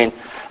maintain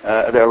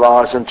their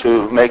laws and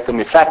to make them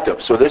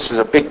effective. So this is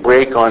a big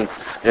break on,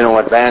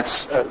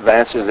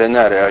 advances in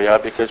that area,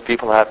 because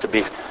people have to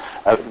be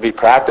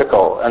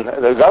practical. And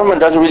the government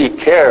doesn't really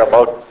care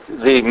about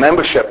the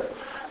membership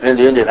in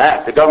the Indian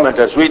Act. The government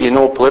has really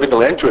no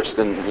political interest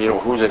in,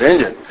 who's an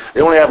Indian.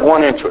 They only have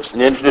one interest,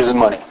 and the interest is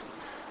money.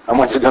 And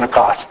what's it going to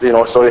cost?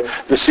 So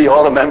you see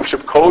all the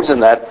membership codes in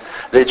that,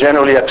 they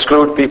generally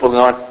exclude people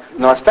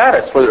not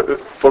status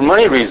for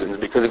money reasons,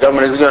 because the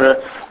government isn't going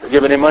to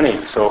give any money.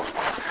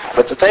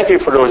 But thank you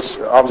for those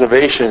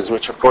observations,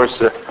 which of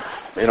course,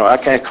 I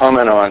can't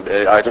comment on.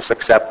 I just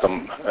accept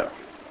them.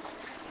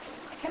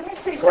 Can I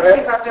say something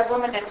about the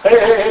woman that's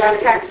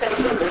about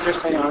taxation? Just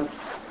hang on.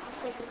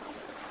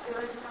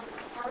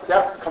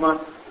 Yeah, come on.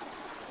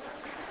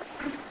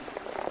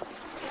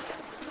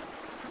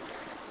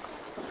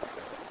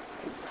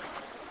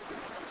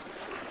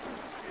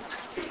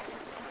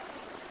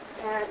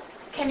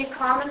 Can you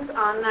comment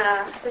on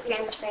the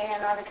James Bay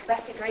and Northern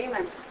Quebec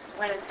agreements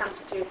when it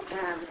comes to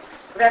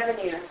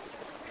revenue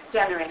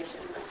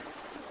generation?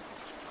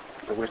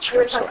 Which, we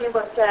were talking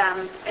about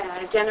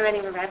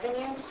generating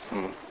revenues.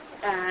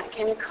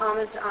 Can you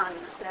comment on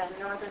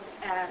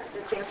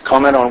the James Bay?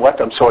 Comment on what?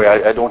 I'm sorry,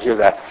 I don't hear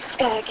that.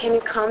 Can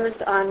you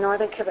comment on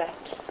Northern Quebec?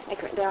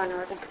 There are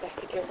Northern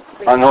Quebec agreements.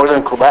 On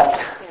Northern Quebec?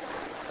 Yeah.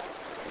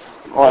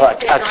 Well, I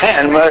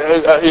can.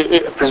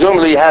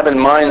 Presumably you have in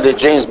mind the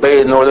James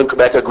Bay Northern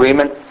Quebec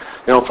Agreement,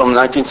 from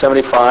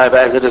 1975,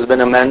 as it has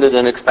been amended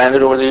and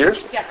expanded over the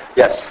years? Yeah.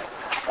 Yes.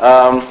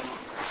 Well,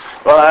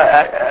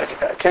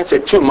 I can't say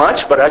too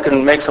much, but I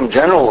can make some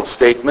general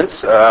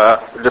statements,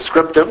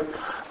 descriptive,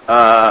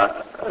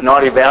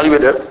 not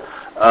evaluative.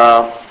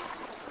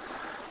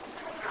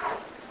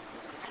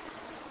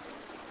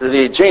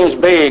 The James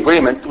Bay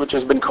Agreement, which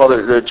has been called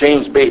the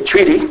James Bay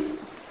Treaty,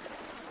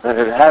 and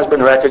it has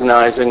been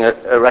recognized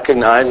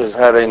as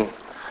having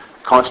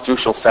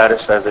constitutional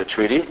status as a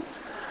treaty,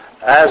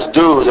 as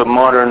do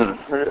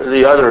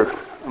the other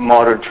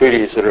modern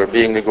treaties that are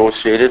being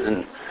negotiated,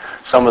 and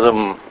some of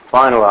them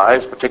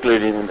finalized,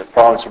 particularly in the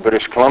province of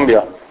British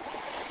Columbia.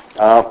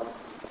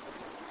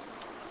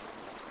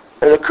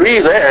 The Cree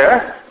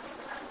there,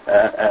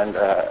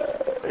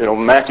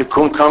 Matthew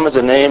Kuncum is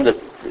a name that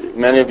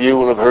many of you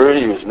will have heard.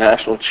 He was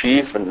national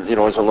chief, and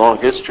has a long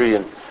history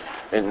in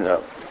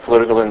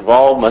political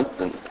involvement,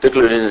 and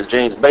particularly in the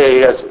James Bay,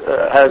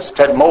 has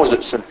Ted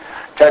Moses. And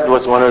Ted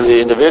was one of the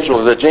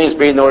individuals. The James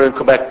Bay Northern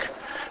Quebec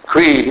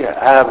Cree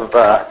have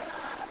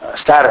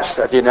status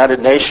at the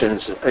United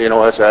Nations,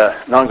 as a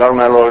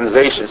non-governmental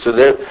organization. So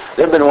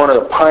they've been one of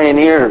the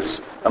pioneers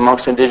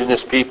amongst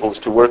indigenous peoples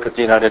to work at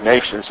the United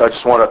Nations. So I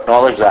just want to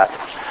acknowledge that.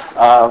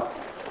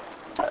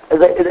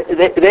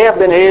 They have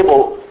been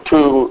able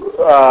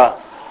to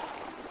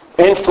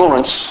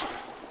influence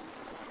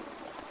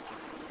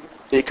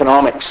the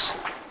economics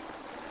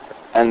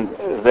and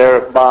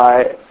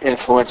thereby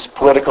influence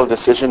political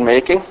decision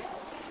making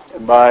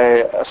by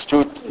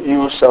astute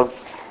use of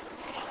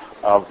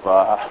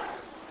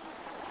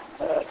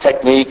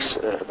techniques,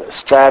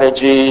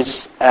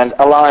 strategies, and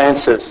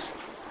alliances.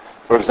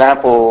 For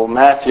example,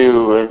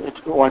 Matthew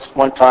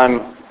one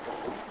time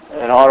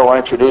in Ottawa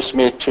introduced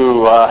me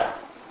to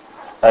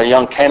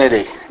young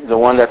Kennedy, the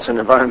one that's an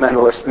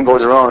environmentalist and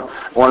goes around,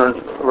 one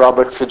of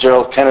Robert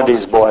Fitzgerald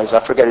Kennedy's boys. I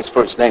forget his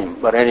first name,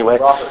 but anyway,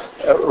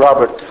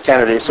 Robert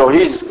Kennedy. So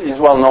he's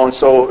well known.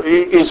 So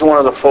he's one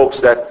of the folks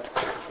that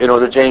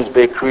the James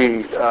Bay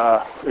Cree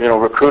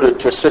recruited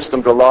to assist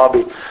them to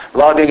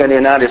lobbying in the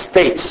United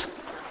States.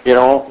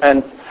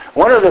 And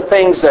one of the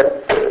things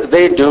that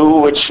they do,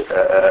 which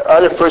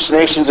other First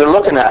Nations are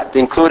looking at,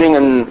 including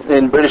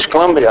in British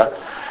Columbia,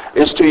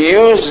 is to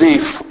use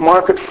the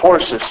market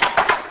forces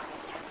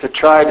to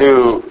try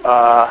to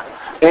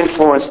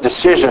influence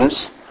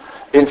decisions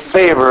in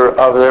favor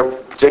of their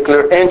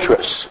particular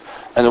interests.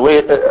 And the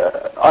way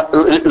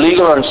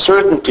legal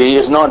uncertainty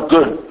is not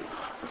good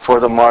for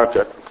the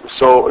market.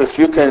 So if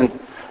you can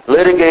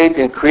litigate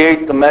and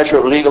create the measure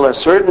of legal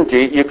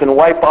uncertainty, you can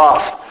wipe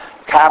off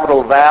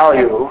capital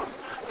value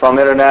from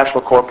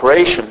international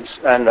corporations.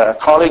 And a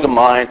colleague of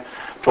mine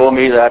told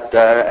me that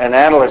an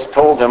analyst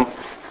told him,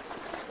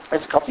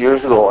 it's a couple of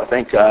years ago, I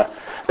think, that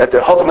the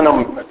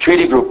Abolishing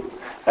Treaty Group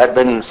had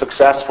been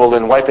successful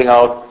in wiping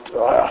out,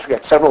 I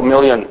forget, several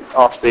million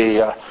off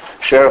the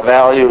share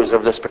values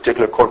of this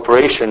particular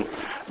corporation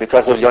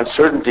because of the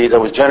uncertainty that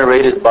was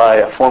generated by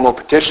a formal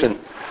petition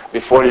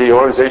before the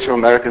Organization of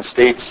American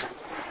States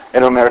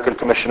and American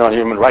Commission on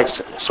Human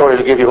Rights. Sorry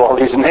to give you all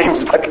these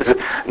names, but there's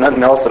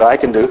nothing else that I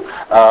can do.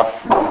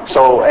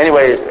 So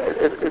anyway,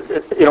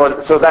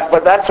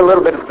 but that's a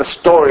little bit of the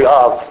story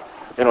of,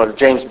 the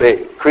James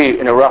Bay Cree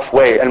in a rough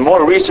way. And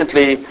more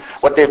recently,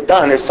 what they've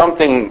done is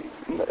something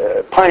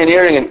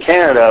pioneering in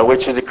Canada,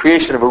 which is the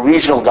creation of a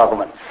regional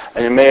government.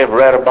 And you may have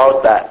read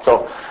about that.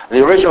 So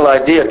the original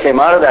idea came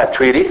out of that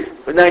treaty,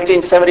 with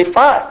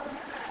 1975.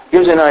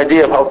 Gives you an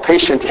idea of how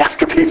patient you have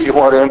to be if you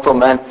want to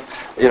implement,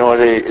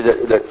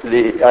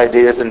 the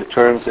ideas and the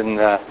terms in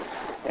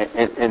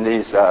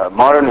these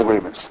modern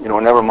agreements.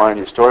 Never mind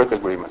historic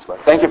agreements. But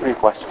thank you for your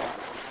question.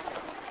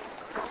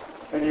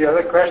 Any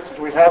other questions?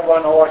 We have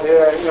one over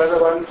here. Any other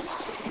ones?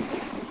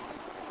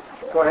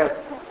 Go ahead.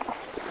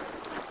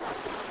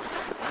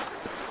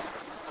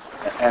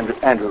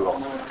 Andrew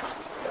Ross.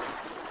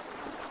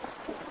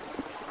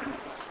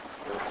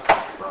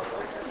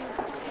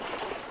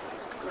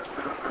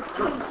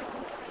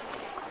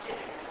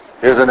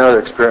 Here's another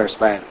experienced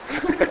man.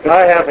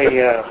 I have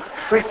a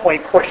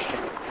 3-point question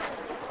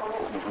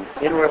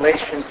in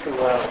relation to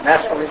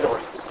natural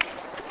resources.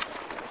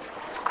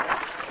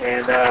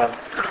 And I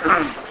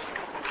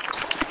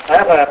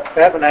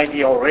have an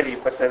idea already,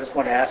 but I just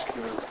want to ask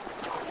you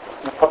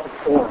in a public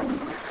forum.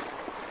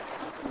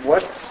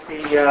 What's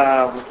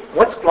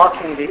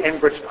blocking the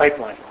Enbridge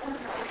pipeline?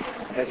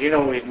 As you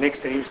know, it makes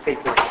the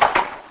newspapers,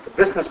 the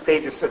business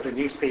pages of the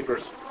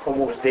newspapers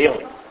almost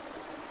daily.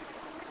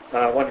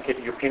 I want to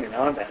get your opinion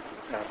on that.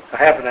 I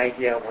have an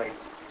idea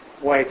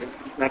why it's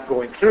not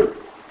going through.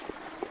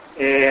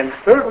 And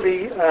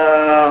thirdly,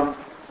 I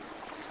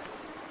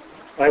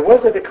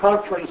was at a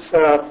conference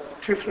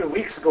 2-3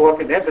 weeks ago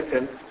up in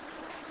Edmonton.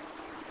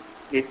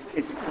 It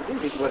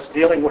was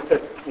dealing with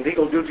the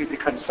legal duty to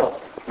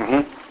consult.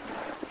 Mm-hmm.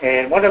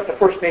 And one of the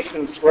First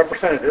Nations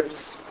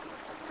representatives,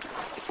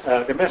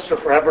 the Minister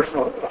for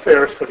Aboriginal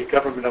Affairs for the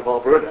Government of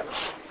Alberta,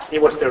 he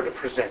was there to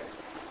present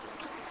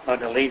on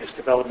the latest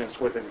developments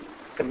within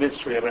the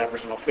Ministry of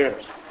Aboriginal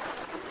Affairs.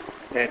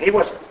 And he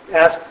was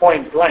asked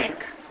point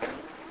blank,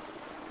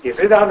 is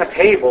it on the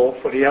table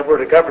for the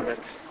Alberta government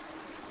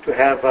to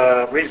have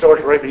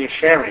resource revenue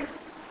sharing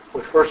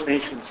with First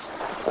Nations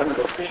under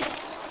the treaties?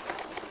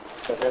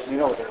 Because as you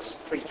know, there's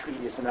 3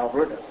 treaties in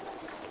Alberta.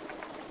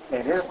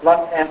 And his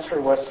blunt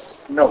answer was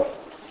no.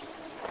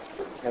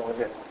 That was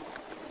it.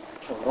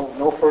 So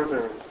no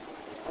further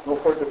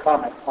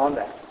comment on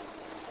that.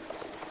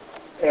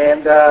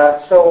 And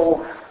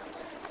so,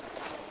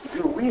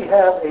 do we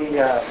have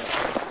a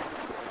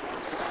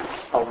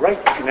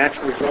right to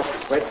natural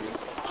resources revenue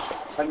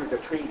under the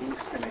treaties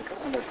and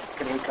under the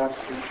Canadian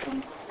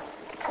Constitution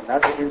and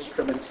other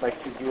instruments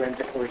like the UN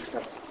Declaration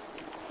of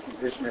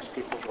Indigenous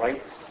Peoples'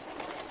 Rights?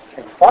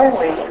 And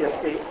finally, is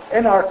the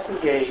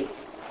NRTA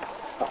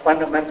a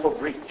fundamental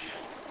breach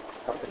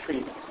of the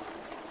treaties?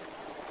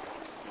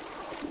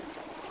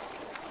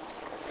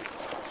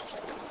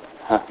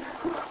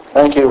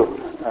 Thank you.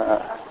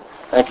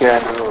 Thank you,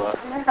 Andrew.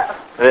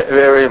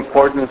 Very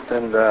important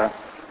and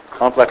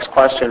complex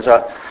questions.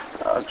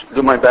 I'll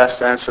do my best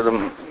to answer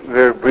them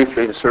very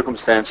briefly, the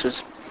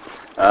circumstances.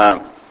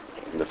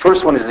 The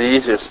first one is the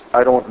easiest.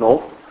 I don't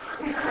know.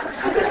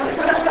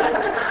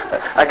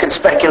 I can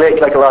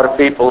speculate like a lot of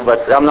people,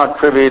 but I'm not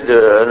privy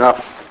to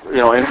enough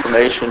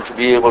information to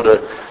be able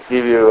to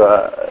give you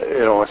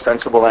a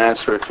sensible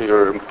answer to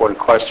your important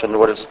question.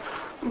 What is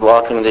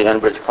blocking the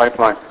Enbridge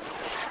pipeline?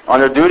 On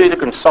the duty to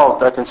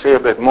consult, I can say a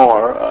bit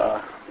more.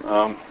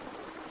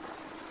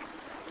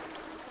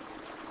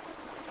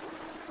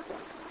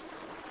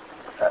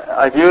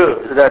 I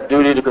view that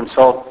duty to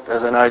consult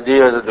as an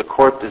idea that the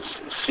court is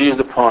seized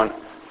upon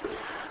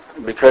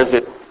because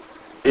it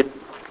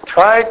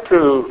tried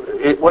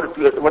to,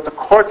 what the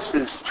court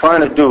is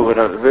trying to do in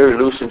a very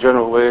loose and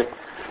general way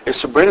is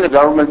to bring the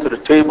government to the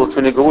table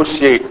to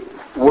negotiate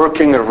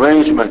working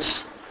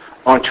arrangements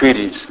on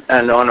treaties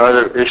and on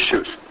other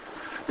issues.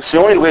 It's the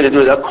only way to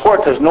do it. The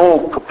court has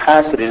no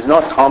capacity, is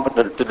not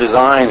competent to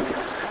design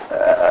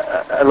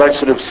a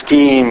legislative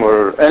scheme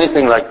or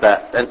anything like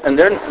that. And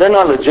they're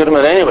not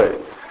legitimate anyway.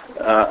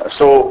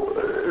 So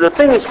the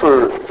thing is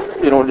for,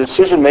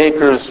 decision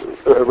makers,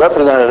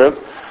 representative,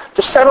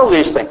 to settle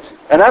these things.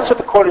 And that's what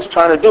the court is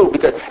trying to do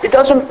because it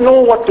doesn't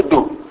know what to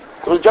do.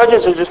 Those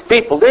judges are just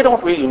people. They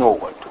don't really know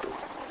what to do.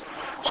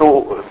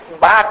 So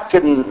back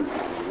in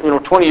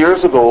 20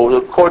 years ago,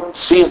 the court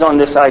seized on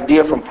this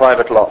idea from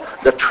private law,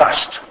 the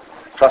trust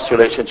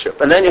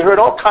relationship. And then you heard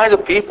all kinds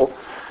of people,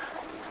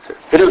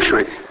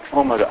 fiduciary,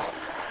 oh my God.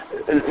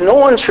 No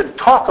one should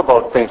talk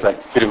about things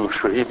like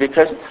fiduciary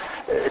because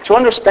to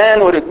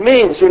understand what it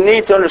means, you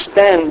need to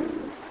understand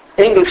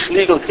English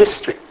legal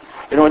history.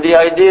 The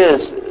idea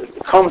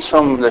comes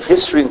from the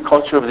history and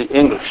culture of the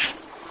English.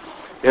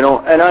 And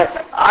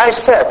I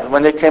said,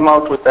 when they came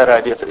out with that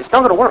idea, I said, it's not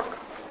going to work.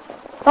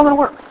 It's not going to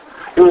work.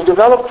 It was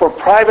developed for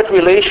private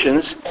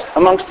relations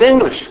amongst the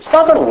English. It's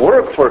not going to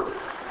work for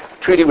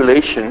treaty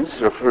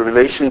relations or for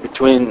relations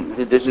between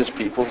the indigenous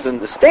peoples and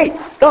the state.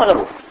 It's not going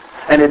to work.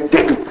 And it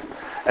didn't.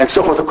 And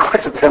so the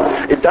courts of them,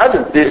 it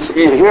doesn't.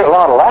 You hear a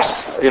lot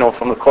less,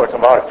 from the courts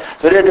about it.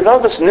 So they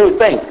developed this new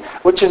thing,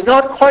 which is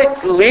not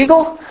quite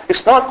legal.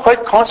 It's not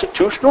quite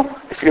constitutional.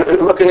 If you're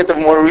looking at the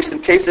more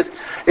recent cases,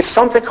 it's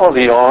something called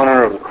the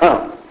honor of the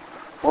crown.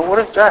 Well, what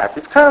is that?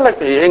 It's kind of like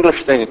the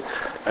English thing,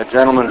 a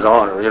gentleman's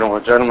honor.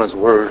 A gentleman's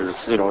word is,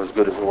 as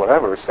good as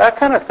whatever. It's that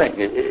kind of thing.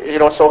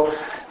 So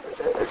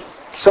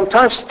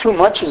sometimes too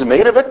much is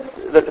made of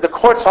it. The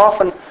courts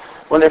often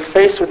when they're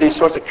faced with these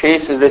sorts of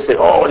cases, they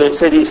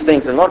say these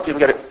things, and a lot of people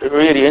get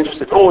really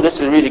interested. Oh, this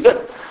is really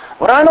good.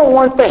 But I know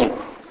one thing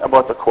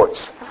about the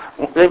courts.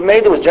 They've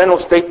made those general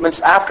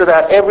statements. After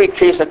that, every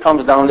case that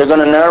comes down, they're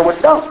going to narrow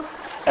it down.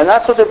 And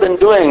that's what they've been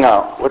doing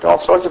now with all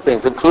sorts of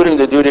things, including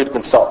the duty to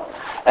consult.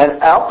 And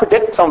I'll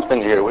predict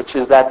something here, which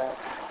is that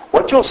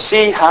what you'll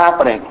see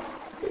happening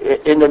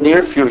in the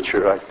near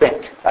future, I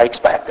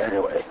expect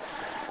anyway,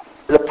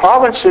 the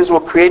provinces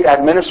will create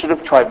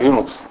administrative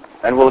tribunals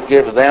and will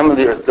give them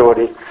the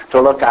authority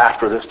to look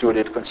after this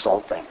duty to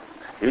consult thing.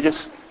 You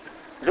just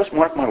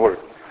mark my word.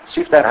 See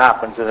if that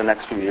happens in the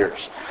next few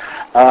years.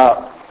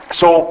 You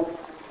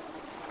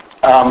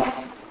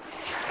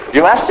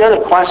asked the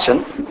other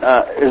question,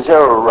 is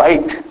there a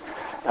right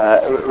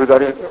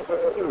regarding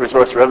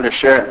resource revenue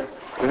sharing?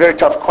 A very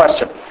tough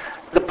question.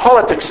 The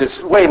politics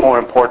is way more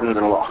important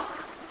than law.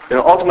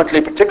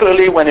 Ultimately,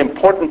 particularly when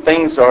important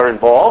things are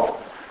involved,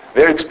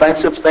 very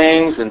expensive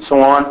things and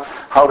so on,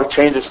 how to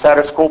change the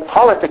status quo,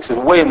 politics is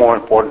way more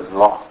important than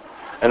law.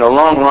 In the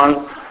long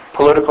run,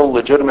 political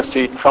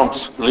legitimacy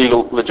trumps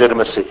legal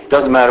legitimacy. It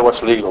doesn't matter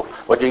what's legal.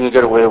 What you can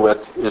get away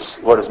with is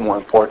what is more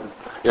important.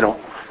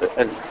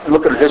 And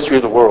look at the history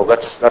of the world.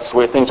 That's the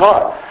way things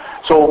are.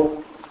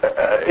 So,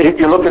 if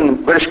you look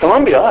in British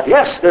Columbia,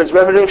 yes, there's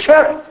revenue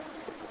sharing.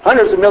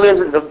 Hundreds of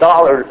millions of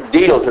dollar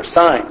deals are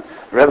signed,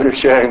 revenue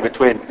sharing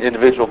between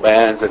individual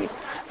bands and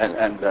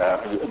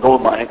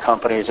gold mining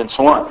companies and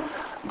so on,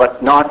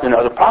 but not in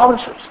other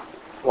provinces.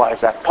 Why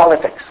is that?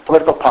 Politics,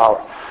 political power.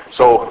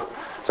 So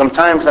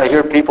sometimes I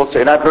hear people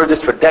say, and I've heard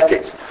this for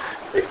decades,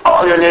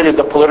 all you need is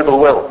a political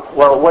will.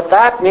 Well, what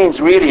that means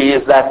really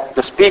is that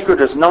the speaker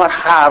does not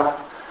have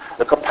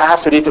the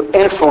capacity to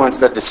influence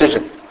that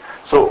decision.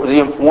 So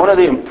one of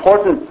the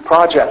important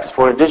projects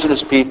for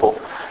indigenous people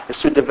is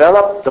to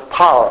develop the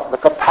power, the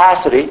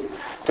capacity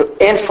to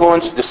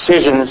influence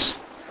decisions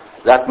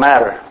that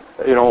matter,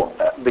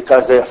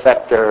 because they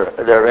affect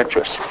their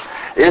interests.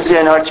 Is the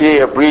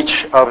NRTA a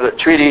breach of the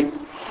treaty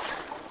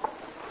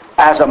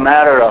as a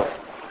matter of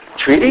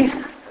treaty?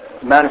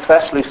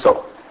 Manifestly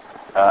so.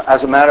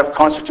 As a matter of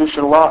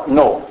constitutional law?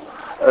 No.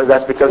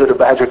 That's because of the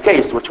Badger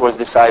case, which was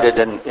decided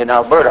in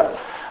Alberta.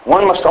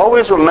 One must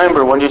always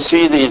remember when you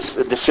see these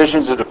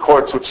decisions of the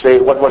courts which say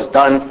what was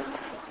done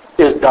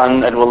is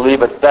done and we'll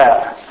leave it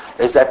there,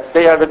 is that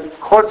they are the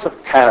courts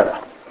of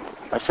Canada.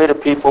 I say to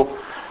people,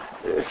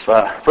 if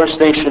First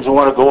Nations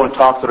want to go and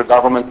talk to the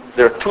government,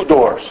 there are two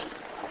doors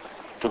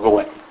to go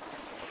in.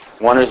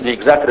 One is the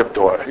executive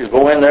door. You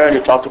go in there and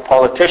you talk to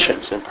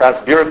politicians and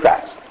perhaps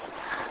bureaucrats.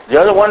 The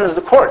other one is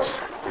the courts.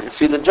 You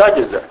see the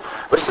judges there.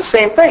 But it's the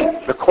same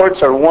thing. The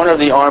courts are one of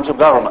the arms of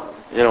government.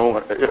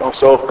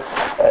 So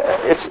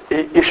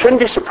you shouldn't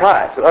be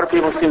surprised. A lot of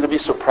people seem to be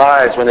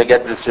surprised when they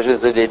get the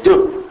decisions that they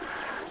do.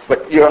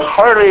 But you're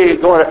hardly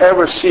going to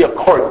ever see a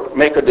court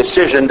make a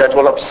decision that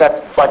will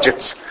upset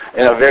budgets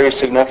in a very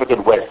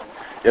significant way.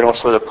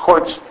 So the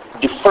courts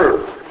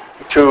defer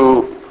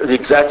to the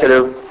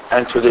executive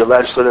and to the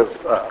legislative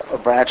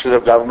branches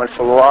of government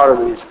for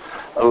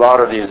a lot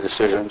of these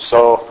decisions.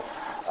 So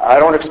I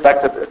don't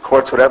expect that the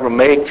courts would ever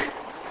make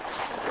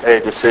a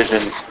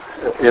decision,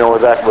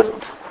 that would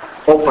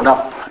open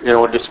up,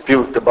 a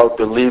dispute about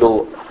the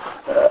legal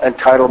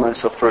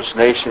entitlements of First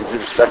Nations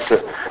with respect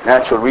to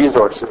natural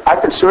resources. I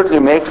can certainly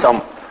make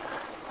some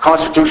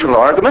constitutional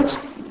arguments,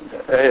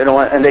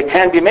 and they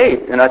can be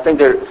made, and I think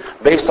they're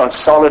based on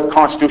solid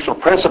constitutional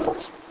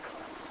principles.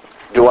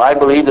 Do I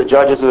believe the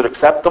judges would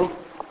accept them?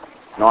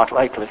 Not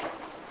likely,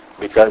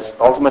 because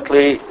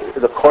ultimately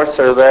the courts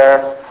are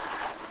there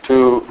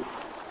to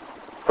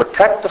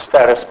protect the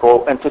status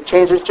quo and to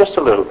change it just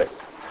a little bit.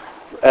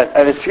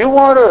 And if you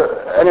want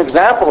an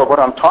example of what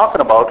I'm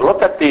talking about,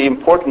 look at the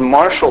important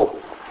Marshall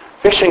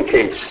fishing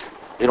case,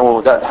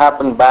 that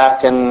happened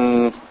back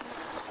in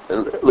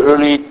the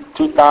early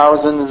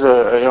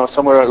 2000s,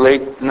 somewhere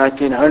late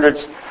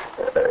 1900s.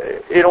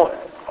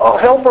 All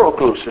hell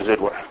broke loose, as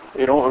it were.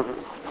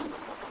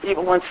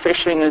 People went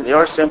fishing and the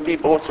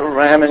RCMP boats were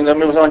ramming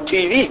them. It was on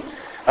TV.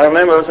 I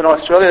remember I was in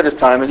Australia at the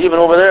time, and even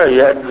over there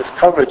you had this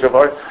coverage of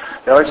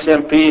the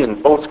RCMP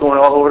and boats going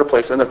all over the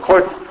place. And the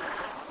court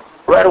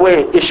right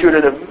away issued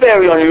a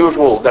very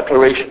unusual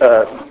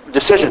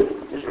decision.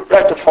 You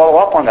have to follow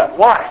up on that.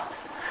 Why?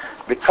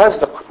 Because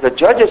the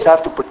judges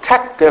have to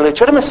protect their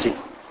legitimacy.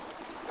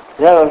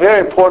 They have a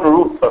very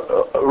important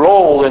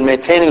role in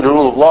maintaining the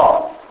rule of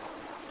law.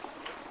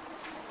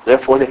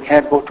 Therefore, they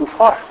can't go too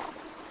far.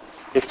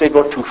 If they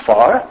go too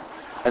far,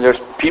 and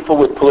there's people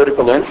with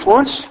political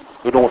influence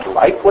who don't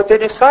like what they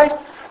decide,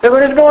 they're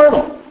going to ignore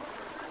them.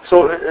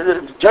 So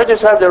the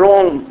judges have their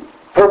own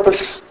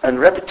purpose and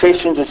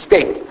reputations at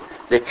stake.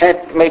 They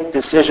can't make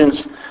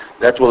decisions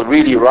that will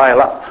really rile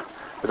up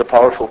the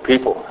powerful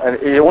people.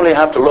 And you only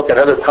have to look at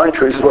other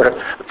countries where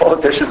the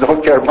politicians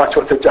don't care much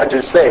what the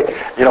judges say,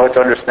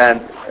 to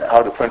understand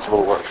how the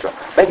principle works. So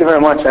thank you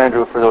very much,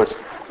 Andrew, for those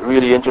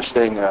really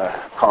interesting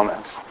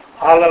comments.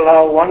 I'll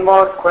allow one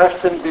more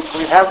question.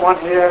 We have one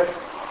here,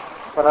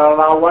 but I'll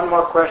allow one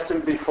more question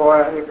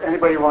before, if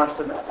anybody wants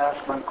to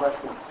ask one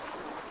question.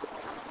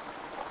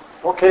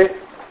 Okay.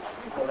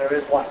 Well, there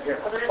is one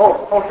here.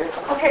 Oh, okay.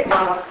 Okay.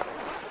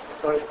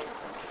 Sorry.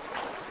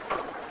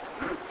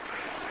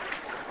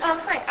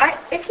 Hi.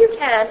 If you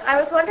can, I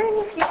was wondering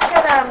if you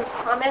could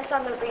comment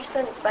on the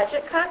recent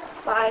budget cuts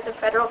by the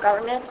federal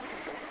government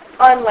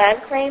on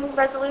land claim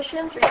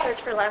resolutions,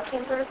 research for land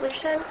claims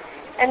resolution,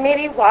 and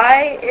maybe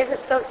why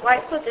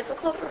it's so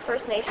difficult for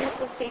First Nations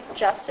to seek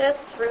justice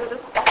through the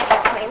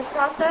specific claims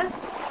process.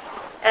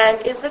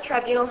 And is the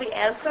tribunal the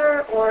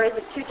answer, or is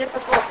it too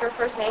difficult for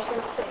First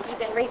Nations to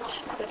even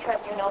reach the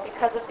tribunal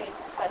because of these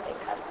funding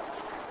cuts?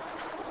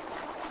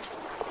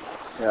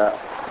 Yeah.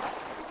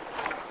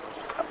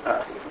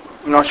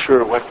 I'm not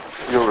sure what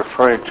you're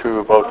referring to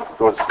about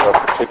those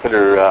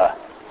particular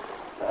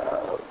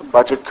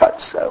budget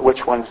cuts.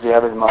 Which ones do you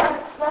have in mind?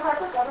 The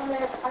Harper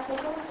government, I think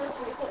it was just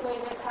recently,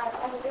 they had,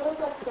 I think it was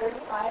like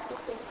 35 to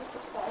 60%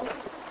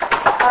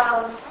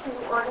 to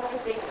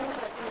organizations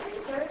that do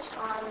research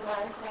on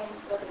land claims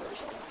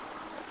resolution.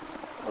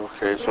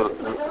 Okay, so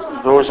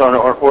those are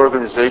our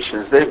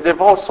organizations.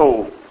 They've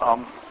also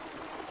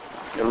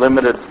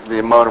limited the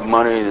amount of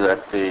money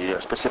that the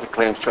specific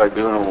claims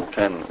tribunal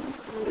can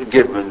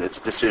give in its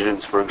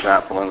decisions, for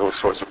example, on those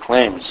sorts of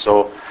claims.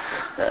 So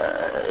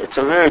it's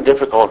a very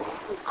difficult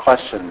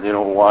question,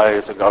 why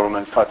is the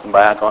government cutting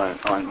back on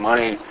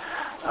money?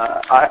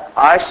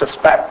 I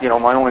suspect,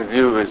 my own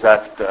view is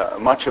that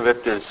much of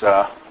it is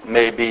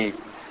maybe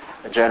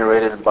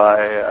generated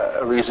by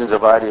reasons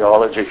of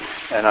ideology,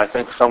 and I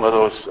think some of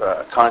those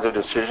kinds of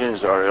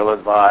decisions are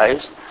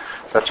ill-advised,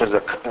 such as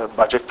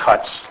budget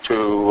cuts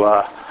to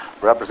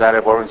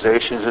representative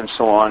organizations and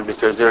so on,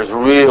 because there's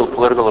real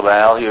political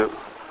value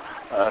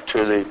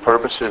to the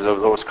purposes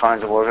of those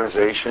kinds of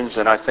organizations,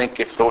 and I think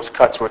if those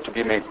cuts were to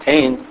be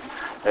maintained,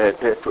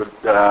 it would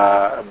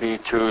be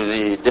to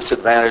the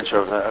disadvantage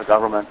of the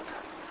government.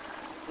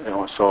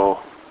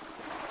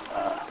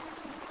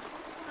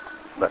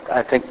 But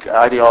I think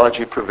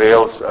ideology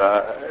prevails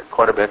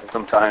quite a bit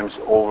sometimes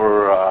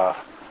over,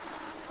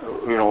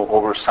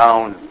 over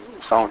sound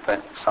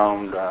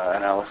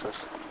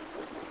analysis.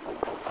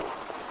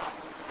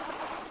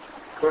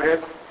 Go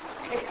ahead.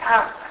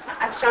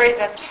 I'm sorry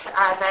that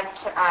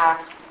that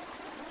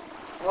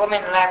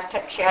woman left.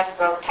 She asked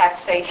about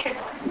taxation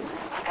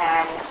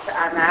and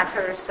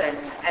matters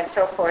and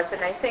so forth.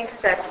 And I think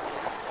that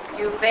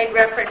you made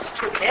reference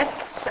to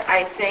myths.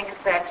 I think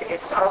that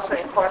it's also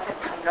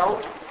important to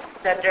note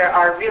that there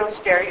are real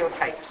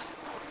stereotypes.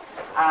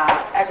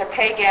 As a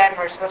pagan,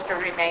 we're supposed to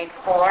remain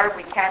poor.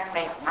 We can't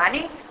make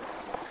money.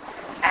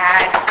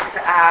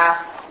 And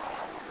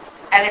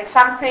it's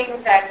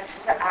something that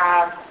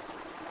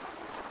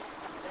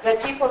that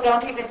people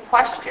don't even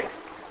question.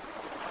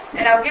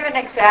 And I'll give an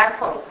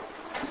example.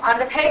 On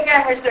the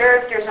Pagan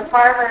Reserve, there's a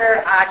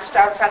farmer just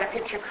outside of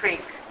Pitcher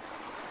Creek.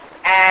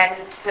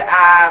 And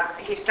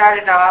he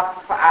started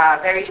off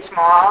very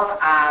small.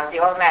 The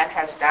old man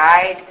has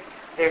died.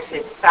 There's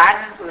his son,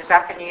 who's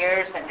up in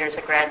years, and there's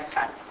a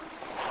grandson.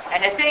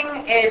 And the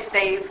thing is,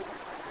 they've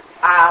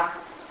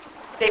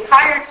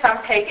hired some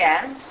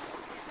pagans,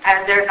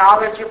 and they're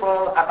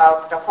knowledgeable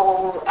about the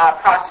whole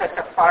process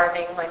of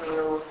farming. When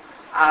you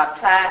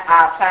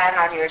plan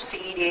on your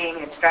seeding,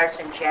 it starts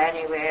in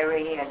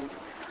January, and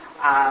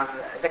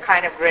the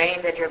kind of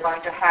rain that you're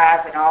going to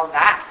have and all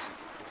that.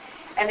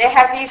 And they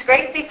have these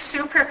great big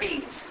super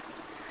bees.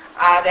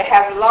 They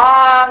have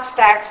long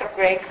stacks of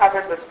grain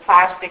covered with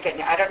plastic, and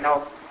I don't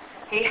know,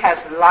 he has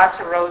lots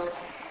of rows.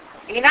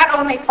 He not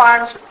only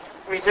farms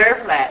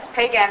reserve land,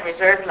 pagan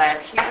reserve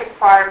land, he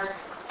farms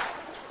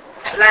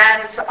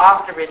lands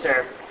off the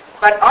reserve.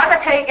 But on the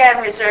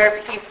pagan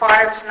reserve, he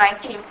farms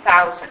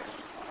 19,000.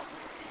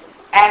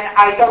 And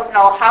I don't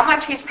know how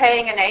much he's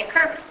paying an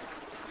acre,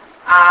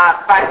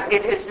 but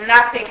it is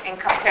nothing in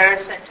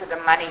comparison to the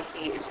money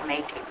he is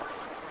making.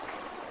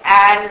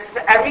 And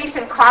a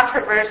recent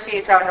controversy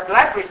is on the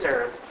blood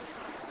reserve.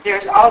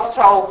 There's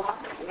also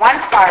one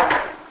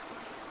farmer,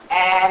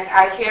 and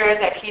I hear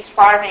that he's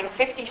farming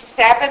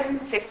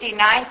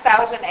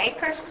 59,000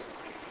 acres,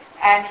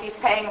 and he's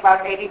paying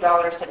about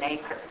 $80 an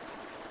acre.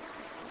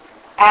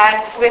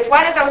 And with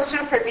one of those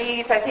super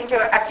bees, I think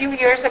a few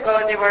years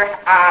ago, they were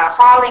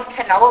hauling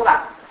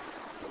canola.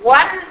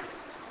 One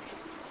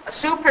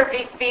super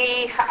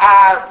bee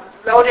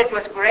loaded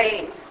with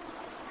grain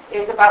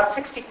is about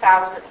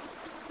 60,000.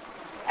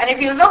 And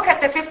if you look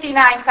at the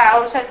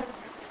 59,000,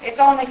 it's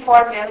only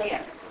 4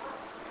 million.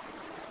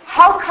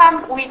 How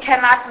come we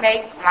cannot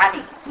make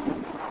money?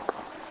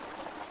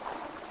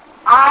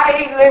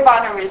 I live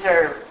on a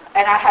reserve,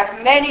 and I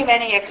have many,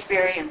 many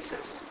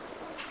experiences.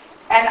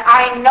 And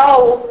I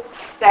know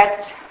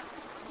that,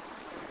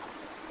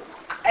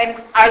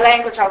 in our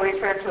language I'll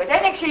refer to it,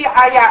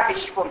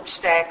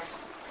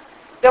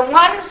 the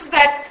ones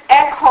that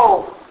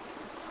echo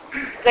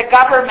the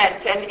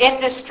government and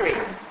industry,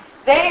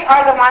 they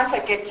are the ones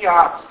that get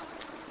jobs.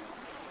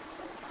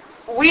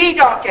 We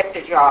don't get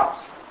the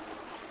jobs.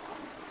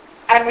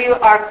 And we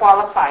are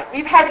qualified.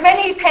 We've had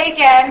many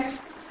pagans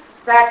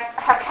that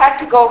have had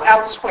to go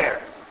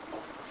elsewhere.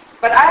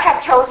 But I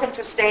have chosen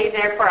to stay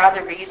there for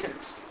other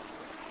reasons.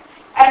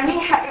 And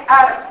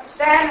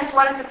Stan is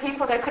one of the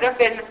people that could have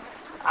been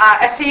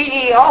a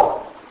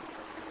CEO.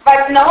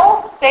 But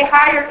no, they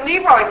hired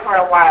Leroy for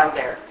a while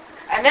there.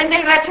 And then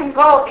they let him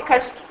go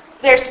because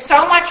there's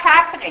so much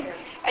happening.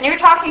 And you're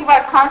talking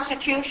about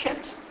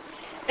constitutions.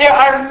 There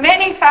are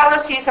many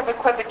fallacies of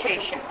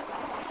equivocation.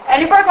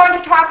 And if we're going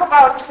to talk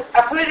about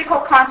a political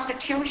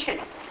constitution,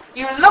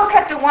 you look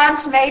at the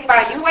ones made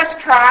by U.S.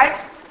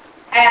 tribes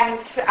and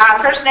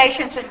First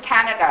Nations in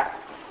Canada.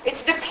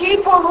 It's the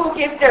people who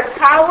give their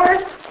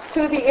powers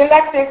to the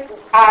elected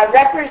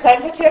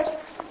representatives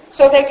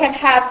so they can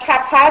have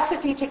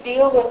capacity to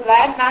deal with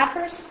land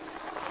matters.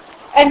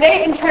 And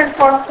they in turn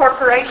form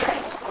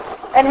corporations.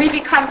 And we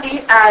become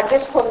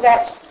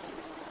dispossessed.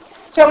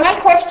 So my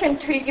question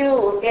to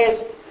you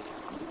is,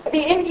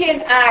 the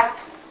Indian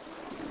Act,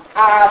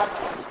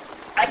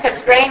 it's a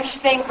strange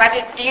thing, but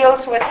it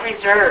deals with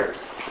reserves.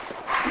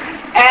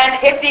 And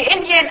if the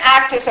Indian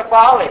Act is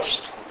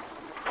abolished,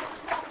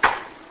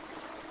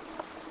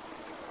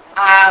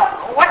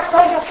 what's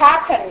going to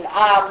happen?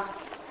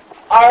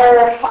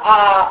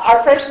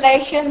 Are First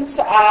Nations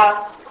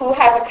who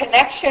have a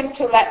connection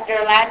to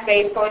their land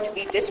base going to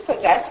be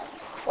dispossessed?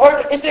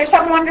 Or is there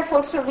some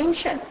wonderful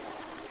solution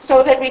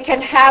so that we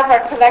can have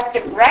our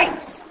collective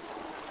rights?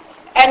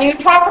 And you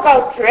talk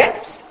about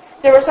drips.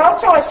 There was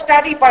also a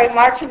study by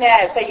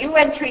Martinez, a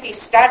UN treaty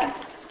study.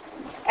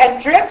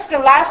 And drips, the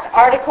last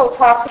article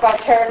talks about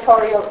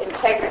territorial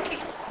integrity.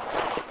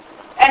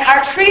 And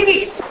our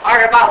treaties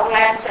are about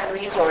lands and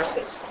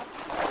resources.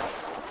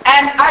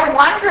 And I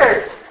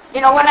wondered,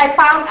 when I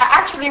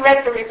actually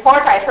read the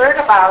report, I heard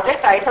about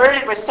it. I heard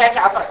it was set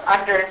up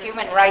under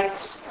human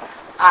rights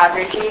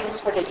regimes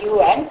for the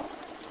UN.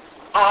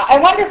 I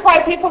wondered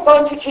why people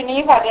go into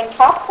Geneva didn't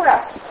talk for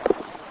us.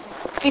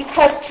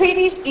 Because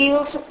treaty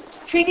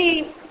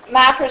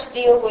matters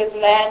deal with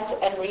lands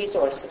and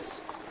resources.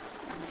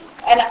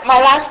 And my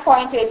last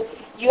point is,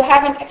 you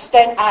haven't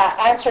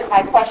answered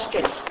my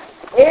question.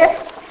 If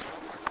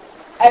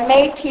a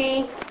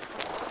Métis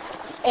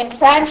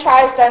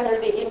enfranchised under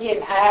the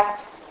Indian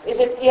Act, is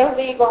it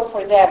illegal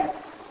for them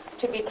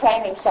to be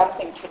claiming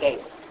something today?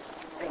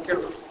 Thank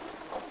you.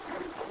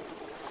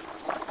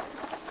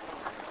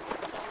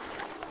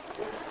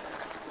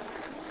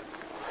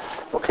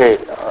 Okay,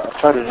 I'll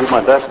try to do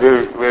my best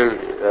very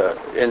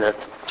in the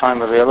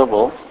time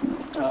available.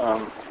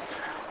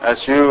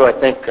 As you, I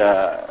think,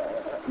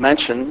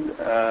 mentioned,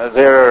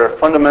 there are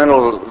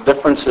fundamental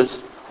differences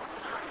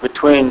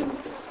between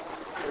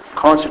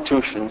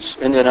constitutions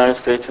in the United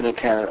States and in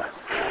Canada.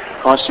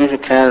 The Constitution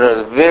of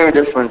Canada is very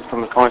different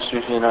from the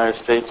Constitution of the United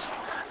States,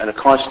 and the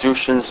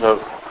constitutions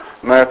of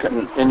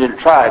American Indian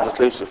tribes, at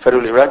least the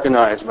federally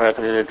recognized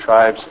American Indian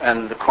tribes,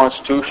 and the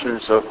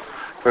constitutions of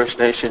First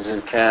Nations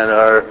in Canada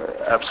are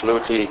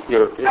absolutely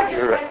very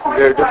different.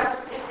 Is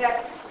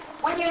that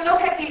when you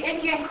look at the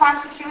Indian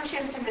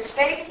constitutions in the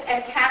States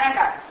and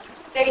Canada,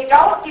 they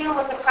don't deal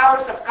with the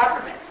powers of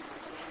government.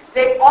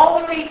 They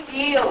only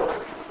deal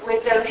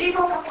with the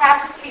legal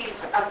capacities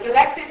of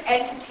elected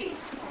entities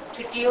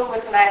to deal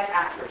with land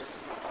matters.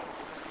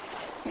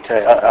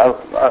 Okay,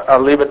 I'll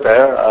leave it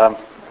there.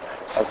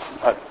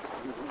 I've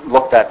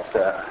looked at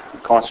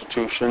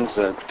constitutions,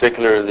 in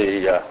particular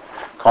the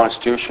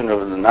Constitution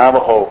of the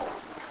Navajo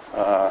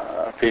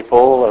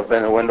people. I've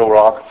been to Window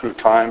Rock a few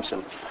times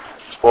and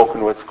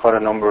spoken with quite a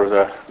number of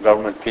the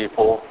government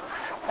people,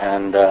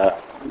 and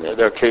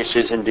their case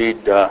is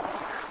indeed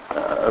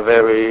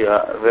very,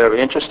 very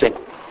interesting.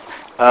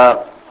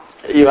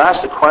 You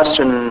asked a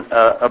question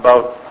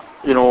about,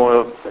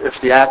 if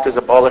the act is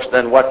abolished,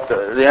 then what?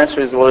 The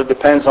answer is, well, it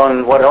depends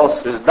on what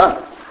else is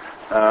done.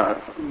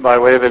 By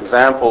way of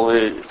example,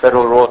 the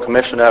Federal Royal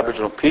Commission of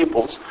Aboriginal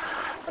Peoples,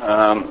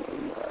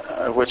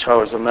 which I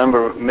was a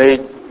member,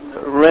 made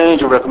a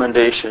range of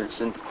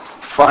recommendations in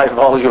 5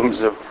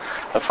 volumes of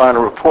a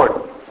final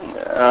report.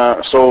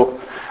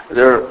 So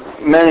there are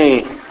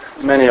many,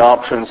 many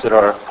options that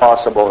are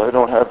possible. I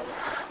don't have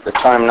the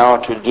time now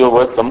to deal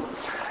with them.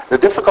 The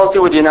difficulty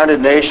with the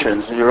United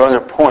Nations, your other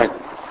point,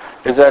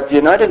 is that the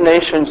United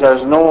Nations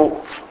has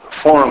no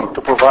forum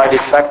to provide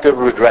effective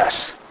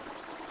redress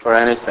for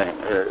anything.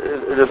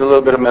 There's a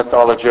little bit of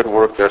methodology at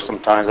work there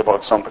sometimes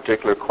about some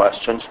particular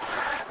questions.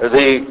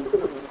 The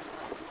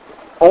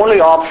only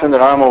option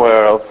that I'm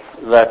aware of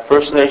that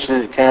First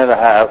Nations in Canada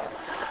have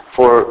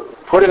for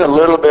putting a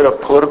little bit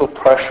of political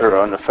pressure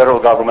on the federal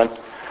government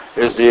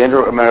is the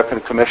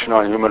Inter-American Commission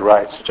on Human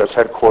Rights, which has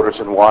headquarters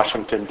in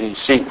Washington,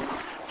 D.C.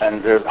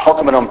 And the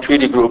Hulkaminum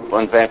Treaty Group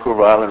on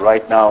Vancouver Island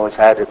right now has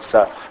had its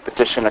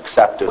petition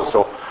accepted.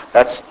 So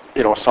that's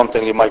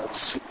something you might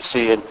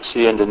see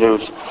in the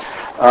news.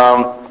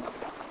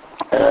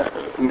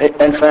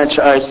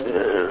 Enfranchised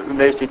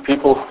Métis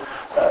people.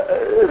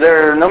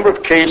 There are a number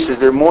of cases.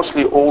 They're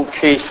mostly old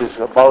cases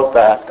about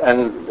that,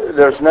 and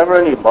there's never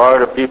any bar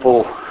to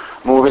people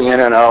moving in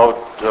and out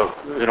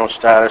of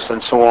status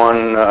and so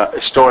on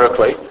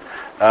historically.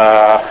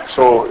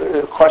 So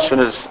the question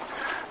is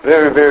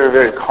very, very,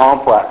 very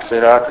complex.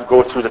 I could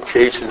go through the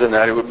cases and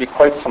that. It would be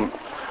quite some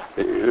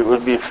it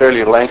would be a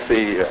fairly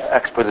lengthy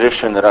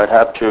exposition that I'd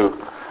have to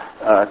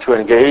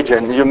engage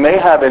in. You may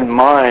have in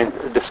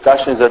mind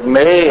discussions that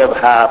may have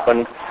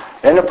happened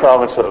in the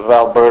province of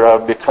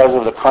Alberta because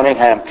of the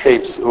Cunningham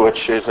case,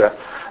 which is a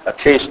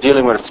case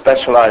dealing with a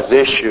specialized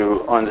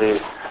issue on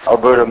the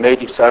Alberta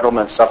Metis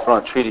settlement suffered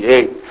on Treaty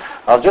 8.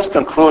 I'll just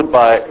conclude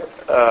by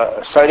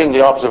citing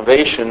the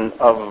observation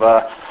of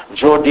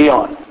Joe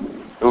Dion,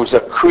 who's a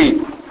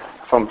Cree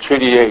from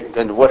Treaty 8,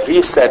 and what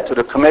he said to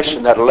the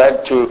commission that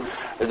led to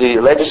the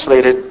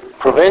legislated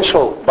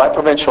by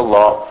provincial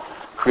law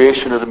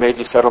creation of the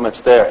Métis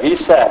settlements there. He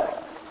said,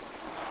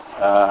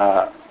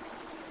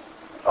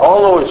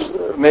 all those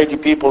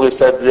Métis people, he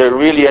said, they're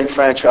really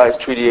enfranchised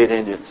Treaty 8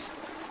 Indians.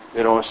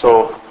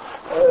 So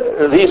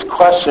these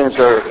questions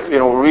are,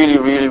 really,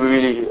 really,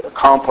 really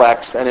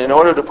complex, and in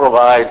order to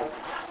provide,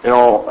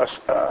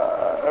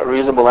 a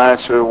reasonable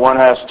answer, one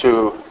has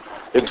to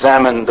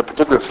examine the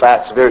particular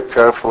facts very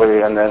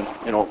carefully and then,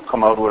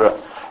 come out with a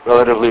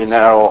relatively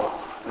narrow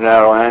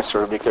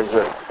answer, because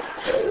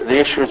the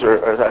issues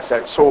are, as I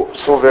said,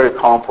 so very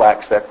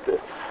complex that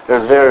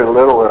there's very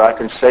little that I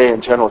can say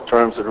in general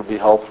terms that would be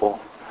helpful.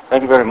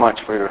 Thank you very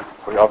much for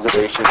your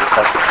observations.